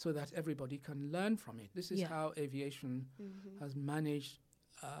 so that everybody can learn from it. This is how aviation has managed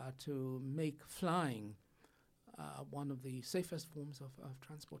to make flying one of the safest forms of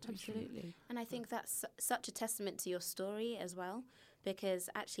transportation. Absolutely. And I think that's such a testament to your story as well, because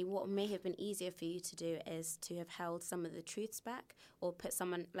actually what may have been easier for you to do is to have held some of the truths back or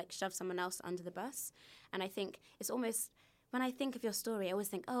shove someone else under the bus. And I think it's almost, when I think of your story, I always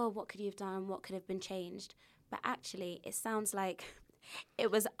think, oh, what could you have done? What could have been changed? But actually, it sounds like it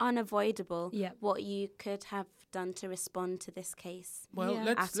was unavoidable what you could have done to respond to this case. Well,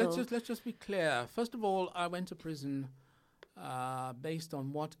 let's just be clear. First of all, I went to prison based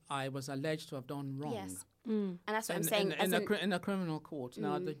on what I was alleged to have done wrong. Yes, and that's what I'm saying. In a criminal court.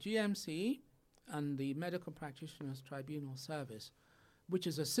 Now, the GMC and the Medical Practitioners Tribunal Service, which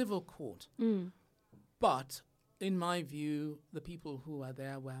is a civil court, but in my view, the people who were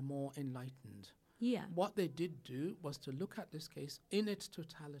there were more enlightened. Yeah. What they did do was to look at this case in its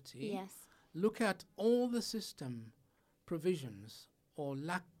totality. Yes. Look at all the system provisions or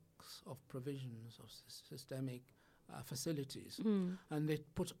lacks of provisions of systemic facilities. And they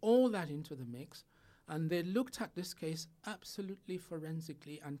put all that into the mix, and they looked at this case absolutely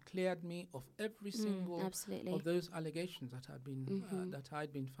forensically and cleared me of every single of those allegations that had been that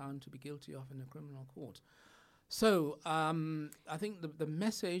I'd been found to be guilty of in a criminal court. So I think the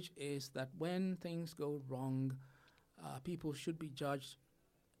message is that when things go wrong, people should be judged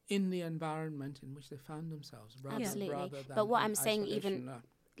in the environment in which they found themselves, rather than but what I'm saying, isolation. even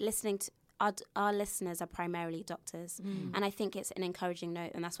listening to our listeners are primarily doctors, and I think it's an encouraging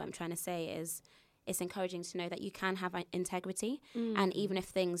note, and that's what I'm trying to say is it's encouraging to know that you can have integrity, and even if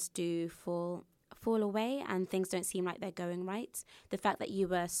things do fall away and things don't seem like they're going right, the fact that you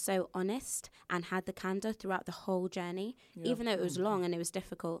were so honest and had the candor throughout the whole journey, even though it was long and it was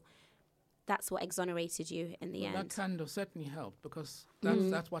difficult, that's what exonerated you in the end. That candor certainly helped, because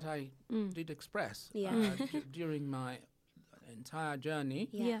that's what I did express during my entire journey.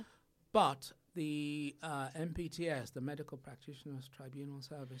 But the MPTS, the Medical Practitioners Tribunal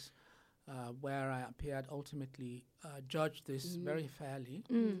Service, where I appeared, ultimately judged this very fairly,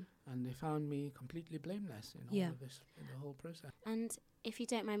 and they found me completely blameless in all of this, in the whole process. And if you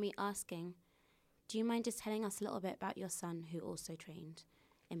don't mind me asking, do you mind just telling us a little bit about your son who also trained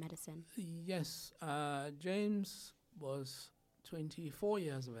in medicine? Yes, James was 24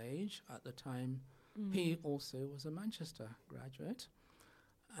 years of age at the time. He also was a Manchester graduate,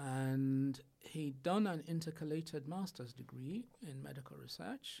 and he'd done an intercalated master's degree in medical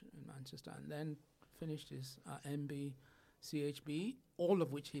research in Manchester, and then finished his MB, CHB, all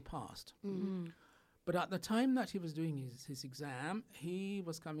of which he passed. But at the time that he was doing his exam, he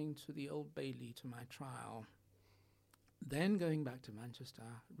was coming to the Old Bailey to my trial, then going back to Manchester,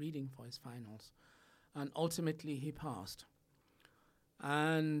 reading for his finals, and ultimately he passed.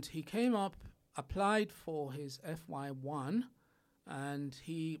 And he came up, applied for his FY1, and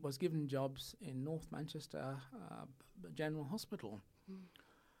he was given jobs in North Manchester General Hospital.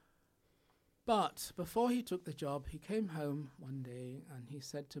 But before he took the job, he came home one day and he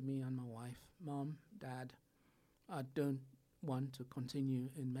said to me and my wife, "Mom, Dad, I don't want to continue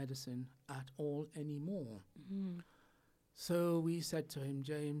in medicine at all anymore." So we said to him,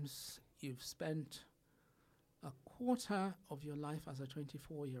 "James, you've spent a quarter of your life as a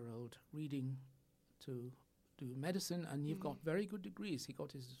 24-year-old reading to do medicine, and you've got very good degrees." He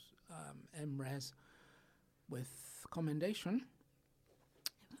got his MRes with commendation.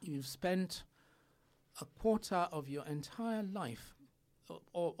 You've spent a quarter of your entire life,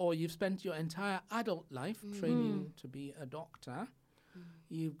 or you've spent your entire adult life training to be a doctor.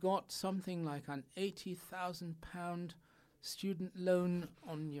 You've got something like an £80,000 student loan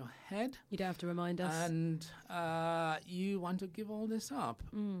on your head. You don't have to remind us. And you want to give all this up.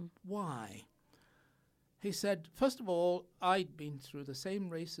 Why? He said, first of all, I'd been through the same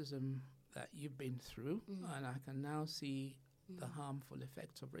racism that you've been through, and I can now see the harmful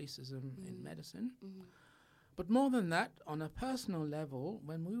effects of racism in medicine. But more than that, on a personal level,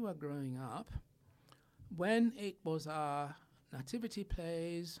 when we were growing up, when it was our nativity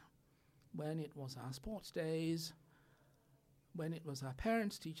plays, when it was our sports days, when it was our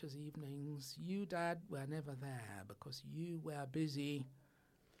parents' teachers' evenings, you, Dad, were never there because you were busy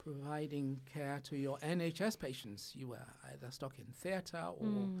providing care to your NHS patients. You were either stuck in theatre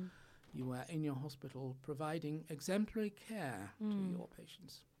or you were in your hospital providing exemplary care to your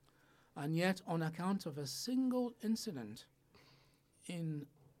patients. And yet, on account of a single incident in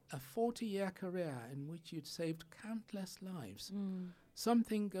a 40-year career in which you'd saved countless lives,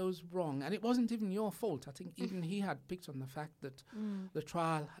 something goes wrong. And it wasn't even your fault. I think even he had picked on the fact that the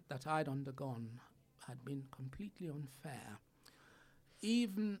trial that I'd undergone had been completely unfair.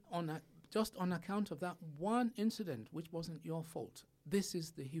 Even just on account of that one incident, which wasn't your fault, this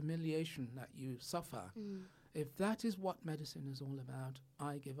is the humiliation that you suffer. If that is what medicine is all about,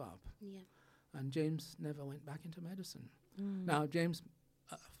 I give up. Yeah. And James never went back into medicine. Now, James,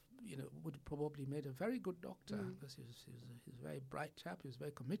 would probably made a very good doctor because he was a very bright chap. He was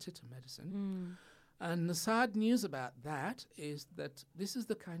very committed to medicine. And the sad news about that is that this is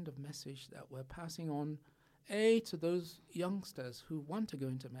the kind of message that we're passing on, to those youngsters who want to go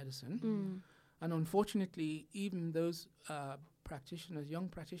into medicine. And unfortunately, even those young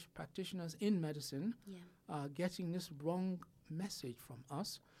practitioners in medicine are getting this wrong message from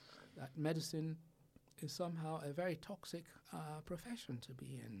us that medicine is somehow a very toxic profession to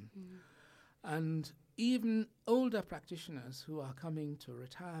be in. And even older practitioners who are coming to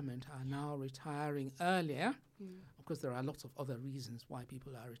retirement are now retiring earlier. Of course, there are lots of other reasons why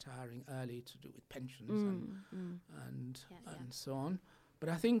people are retiring early, to do with pensions and so on. But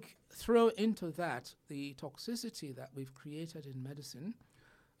I think throw into that the toxicity that we've created in medicine.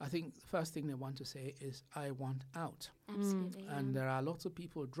 I think the first thing they want to say is, I want out. Absolutely. And there are lots of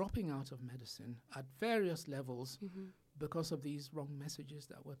people dropping out of medicine at various levels because of these wrong messages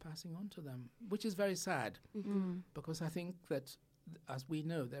that we're passing on to them, which is very sad because I think that, as we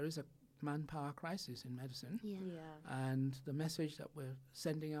know, there is a manpower crisis in medicine. And the message that we're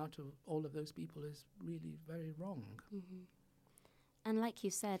sending out to all of those people is really very wrong. And like you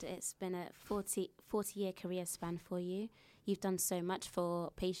said, it's been a 40-year career span for you. You've done so much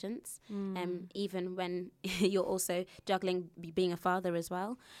for patients, even when you're also juggling being a father as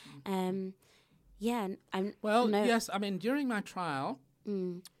well. Yes, I mean, during my trial,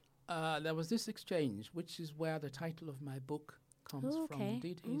 there was this exchange, which is where the title of my book comes from.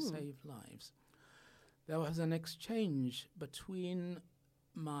 Did he save lives? There was an exchange between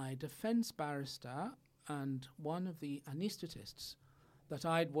my defense barrister and one of the anaesthetists that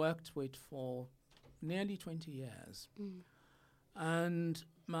I'd worked with for nearly 20 years. And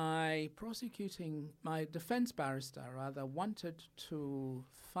my defense barrister wanted to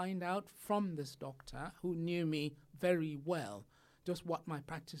find out from this doctor, who knew me very well, just what my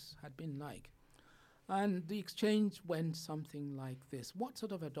practice had been like. And the exchange went something like this: what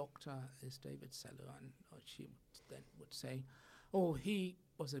sort of a doctor is David Sellow? And she would say, oh, he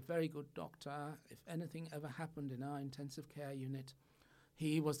was a very good doctor. If anything ever happened in our intensive care unit,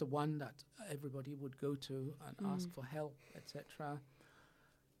 he was the one that everybody would go to and ask for help, etc.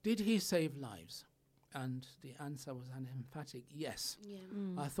 Did he save lives? And the answer was an emphatic yes.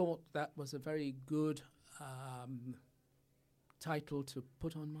 I thought that was a very good title to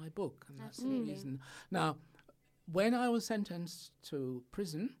put on my book, and that's the reason. Now, when I was sentenced to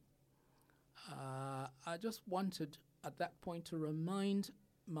prison, I just wanted at that point to remind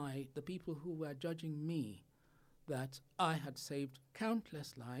the people who were judging me that I had saved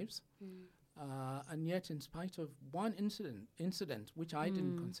countless lives, and yet, in spite of one incident which I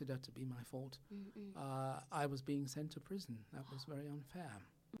didn't consider to be my fault, I was being sent to prison. That was very unfair.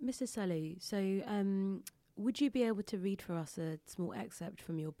 Mr. Sellow, so would you be able to read for us a small excerpt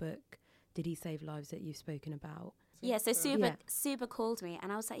from your book, Did He Save Lives, that you've spoken about? Yeah, so Suba called me,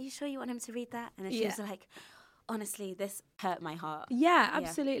 and I was like, are you sure you want him to read that? And then she was like, honestly, this hurt my heart. Yeah,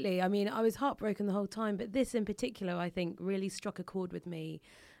 absolutely. I mean, I was heartbroken the whole time, but this in particular, I think, really struck a chord with me.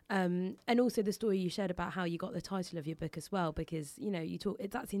 And also the story you shared about how you got the title of your book as well, because, you know,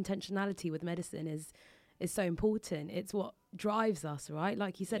 that's the intentionality with medicine is so important. It's what drives us, right?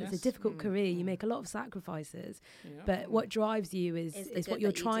 Like you said, it's a difficult career. You make a lot of sacrifices, but what drives you is what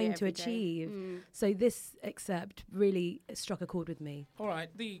you're trying to achieve. So this excerpt really struck a chord with me. All right.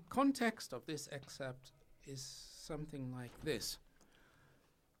 The context of this excerpt is something like this.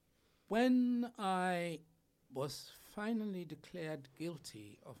 When I was finally declared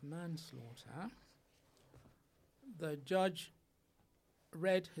guilty of manslaughter, the judge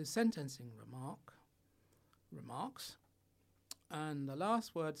read his sentencing remarks, and the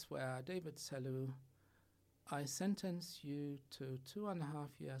last words were, David Sellow, I sentence you to 2.5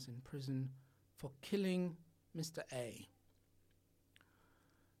 years in prison for killing Mr. A.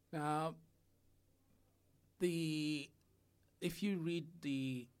 Now, if you read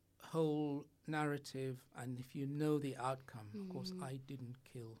the whole narrative and if you know the outcome, of course, I didn't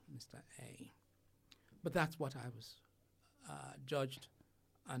kill Mr. A. But that's what I was judged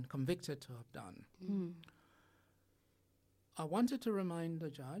and convicted to have done. I wanted to remind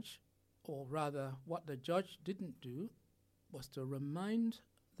the judge, or rather what the judge didn't do, was to remind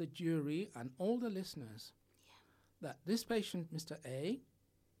the jury and all the listeners that this patient, Mr. A,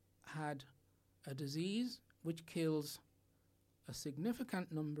 had a disease which kills a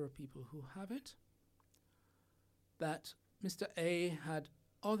significant number of people who have it, that Mr. A had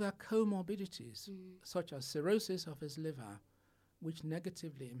other comorbidities, such as cirrhosis of his liver, which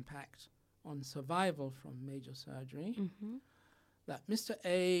negatively impact on survival from major surgery. That Mr.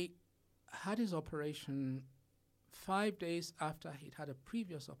 A had his operation 5 days after he'd had a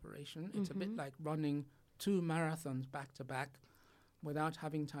previous operation. It's a bit like running 2 marathons back to back without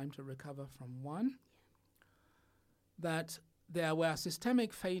having time to recover from one. That there were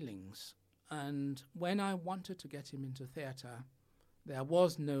systemic failings, and when I wanted to get him into theatre, there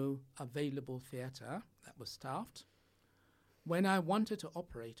was no available theatre that was staffed. When I wanted to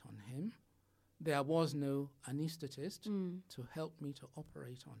operate on him, there was no anaesthetist to help me to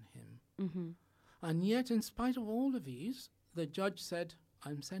operate on him. And yet, in spite of all of these, the judge said,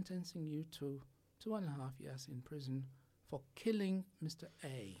 I'm sentencing you to 2.5 years in prison for killing Mr.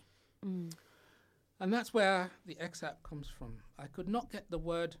 A. And that's where the excerpt comes from. I could not get the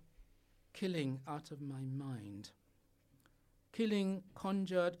word killing out of my mind. Killing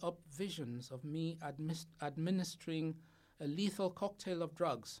conjured up visions of me administering a lethal cocktail of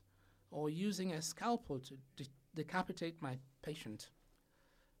drugs or using a scalpel to decapitate my patient.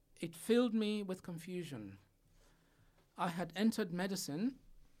 It filled me with confusion. I had entered medicine,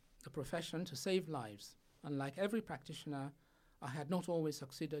 the profession, to save lives, and like every practitioner, I had not always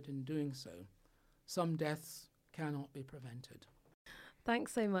succeeded in doing so. Some deaths cannot be prevented.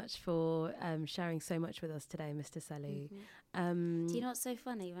 Thanks so much for sharing so much with us today, Mr. Sellu. Do you know what's so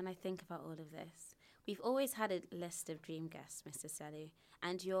funny when I think about all of this? We've always had a list of dream guests, Mr. Sellu,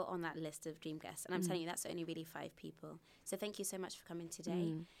 and you're on that list of dream guests. And I'm telling you, that's only really 5 people. So thank you so much for coming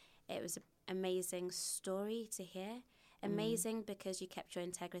today. It was an amazing story to hear. Amazing because you kept your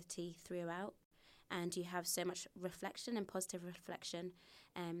integrity throughout, and you have so much reflection and positive reflection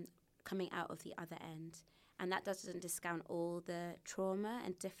coming out of the other end. And that doesn't discount all the trauma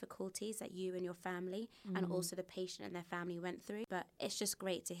and difficulties that you and your family and also the patient and their family went through. But it's just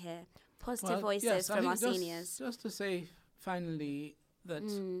great to hear positive voices from our seniors. Just to say finally that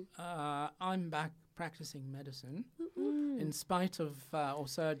I'm back practicing medicine in spite of, or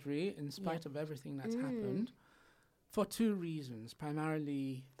surgery, in spite of everything that's happened, for 2 reasons.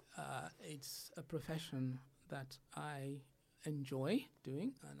 Primarily, it's a profession that I enjoy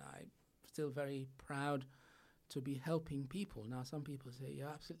doing, and I'm still very proud to be helping people. Now, some people say you're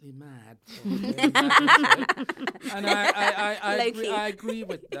absolutely mad for doing that. And I agree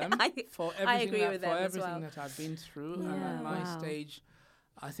with them for everything that I've been through. And at my stage,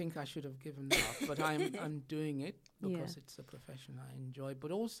 I think I should have given up, but I'm doing it because it's a profession I enjoy.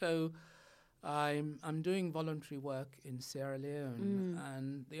 But also, I'm doing voluntary work in Sierra Leone,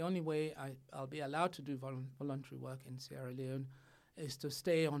 and the only way I'll be allowed to do voluntary work in Sierra Leone is to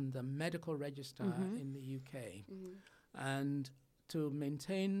stay on the medical register in the UK. And to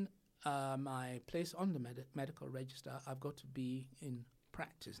maintain my place on the medical register, I've got to be in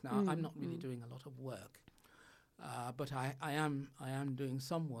practice. Now, I'm not really doing a lot of work, but I am doing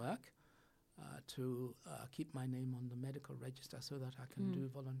some work to keep my name on the medical register so that I can do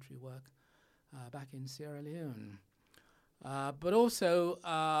voluntary work back in Sierra Leone. But also,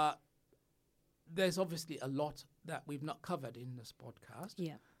 there's obviously a lot that we've not covered in this podcast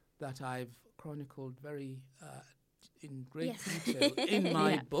that I've chronicled very in great detail in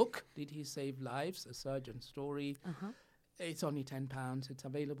my book, Did He Save Lives? A Surgeon's Story. It's only £10. It's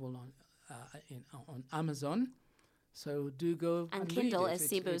available on Amazon. So do go and Kindle, read it. as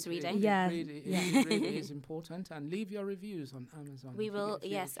Siba was reading. It really is important. And leave your reviews on Amazon. We will,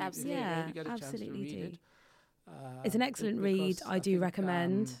 absolutely. If you get a chance to read it. It's an excellent read. I do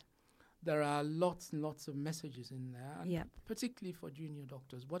recommend. There are lots and lots of messages in there, and particularly for junior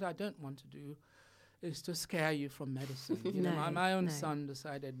doctors. What I don't want to do is to scare you from medicine. My own son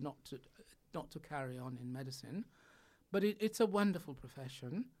decided not to carry on in medicine, but it's a wonderful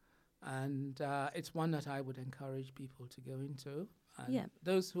profession, and it's one that I would encourage people to go into. And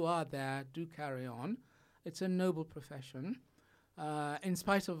those who are there, do carry on. It's a noble profession. In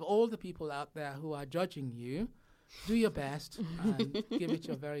spite of all the people out there who are judging you, do your best and give it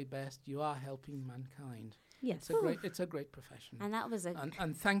your very best. You are helping mankind. Yes, it's a great profession. And that was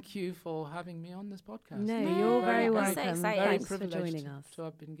and thank you for having me on this podcast. No, you're very welcome. So Thanks for joining us. To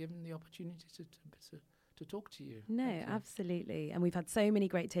have been given the opportunity to talk to you. No, absolutely. And we've had so many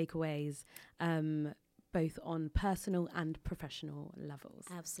great takeaways, both on personal and professional levels.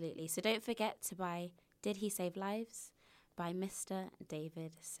 Absolutely. So don't forget to buy Did He Save Lives? By Mr.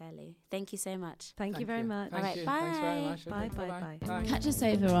 David Sellu. Thank you so much. Thank you very much. All right, bye. Thanks very much. Bye. Catch us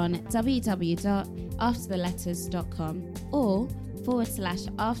over on www.aftertheletters.com or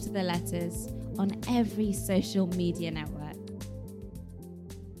 /aftertheletters on every social media network.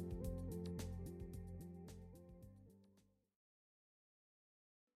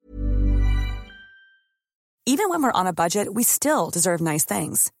 Even when we're on a budget, we still deserve nice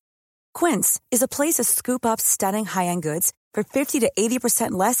things. Quince is a place to scoop up stunning high-end goods for 50 to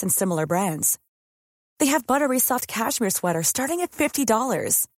 80% less than similar brands. They have buttery soft cashmere sweaters starting at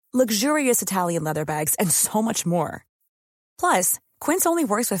 $50, luxurious Italian leather bags, and so much more. Plus, Quince only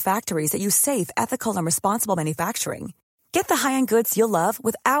works with factories that use safe, ethical, and responsible manufacturing. Get the high-end goods you'll love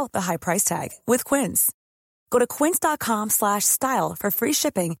without the high price tag with Quince. Go to quince.com/style for free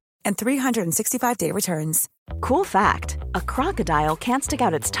shipping and 365-day returns. Cool fact, a crocodile can't stick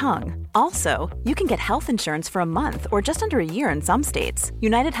out its tongue. Also, you can get health insurance for a month or just under a year in some states.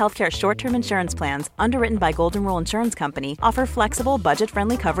 United Healthcare short-term insurance plans, underwritten by Golden Rule Insurance Company, offer flexible,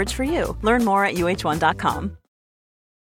 budget-friendly coverage for you. Learn more at uh1.com.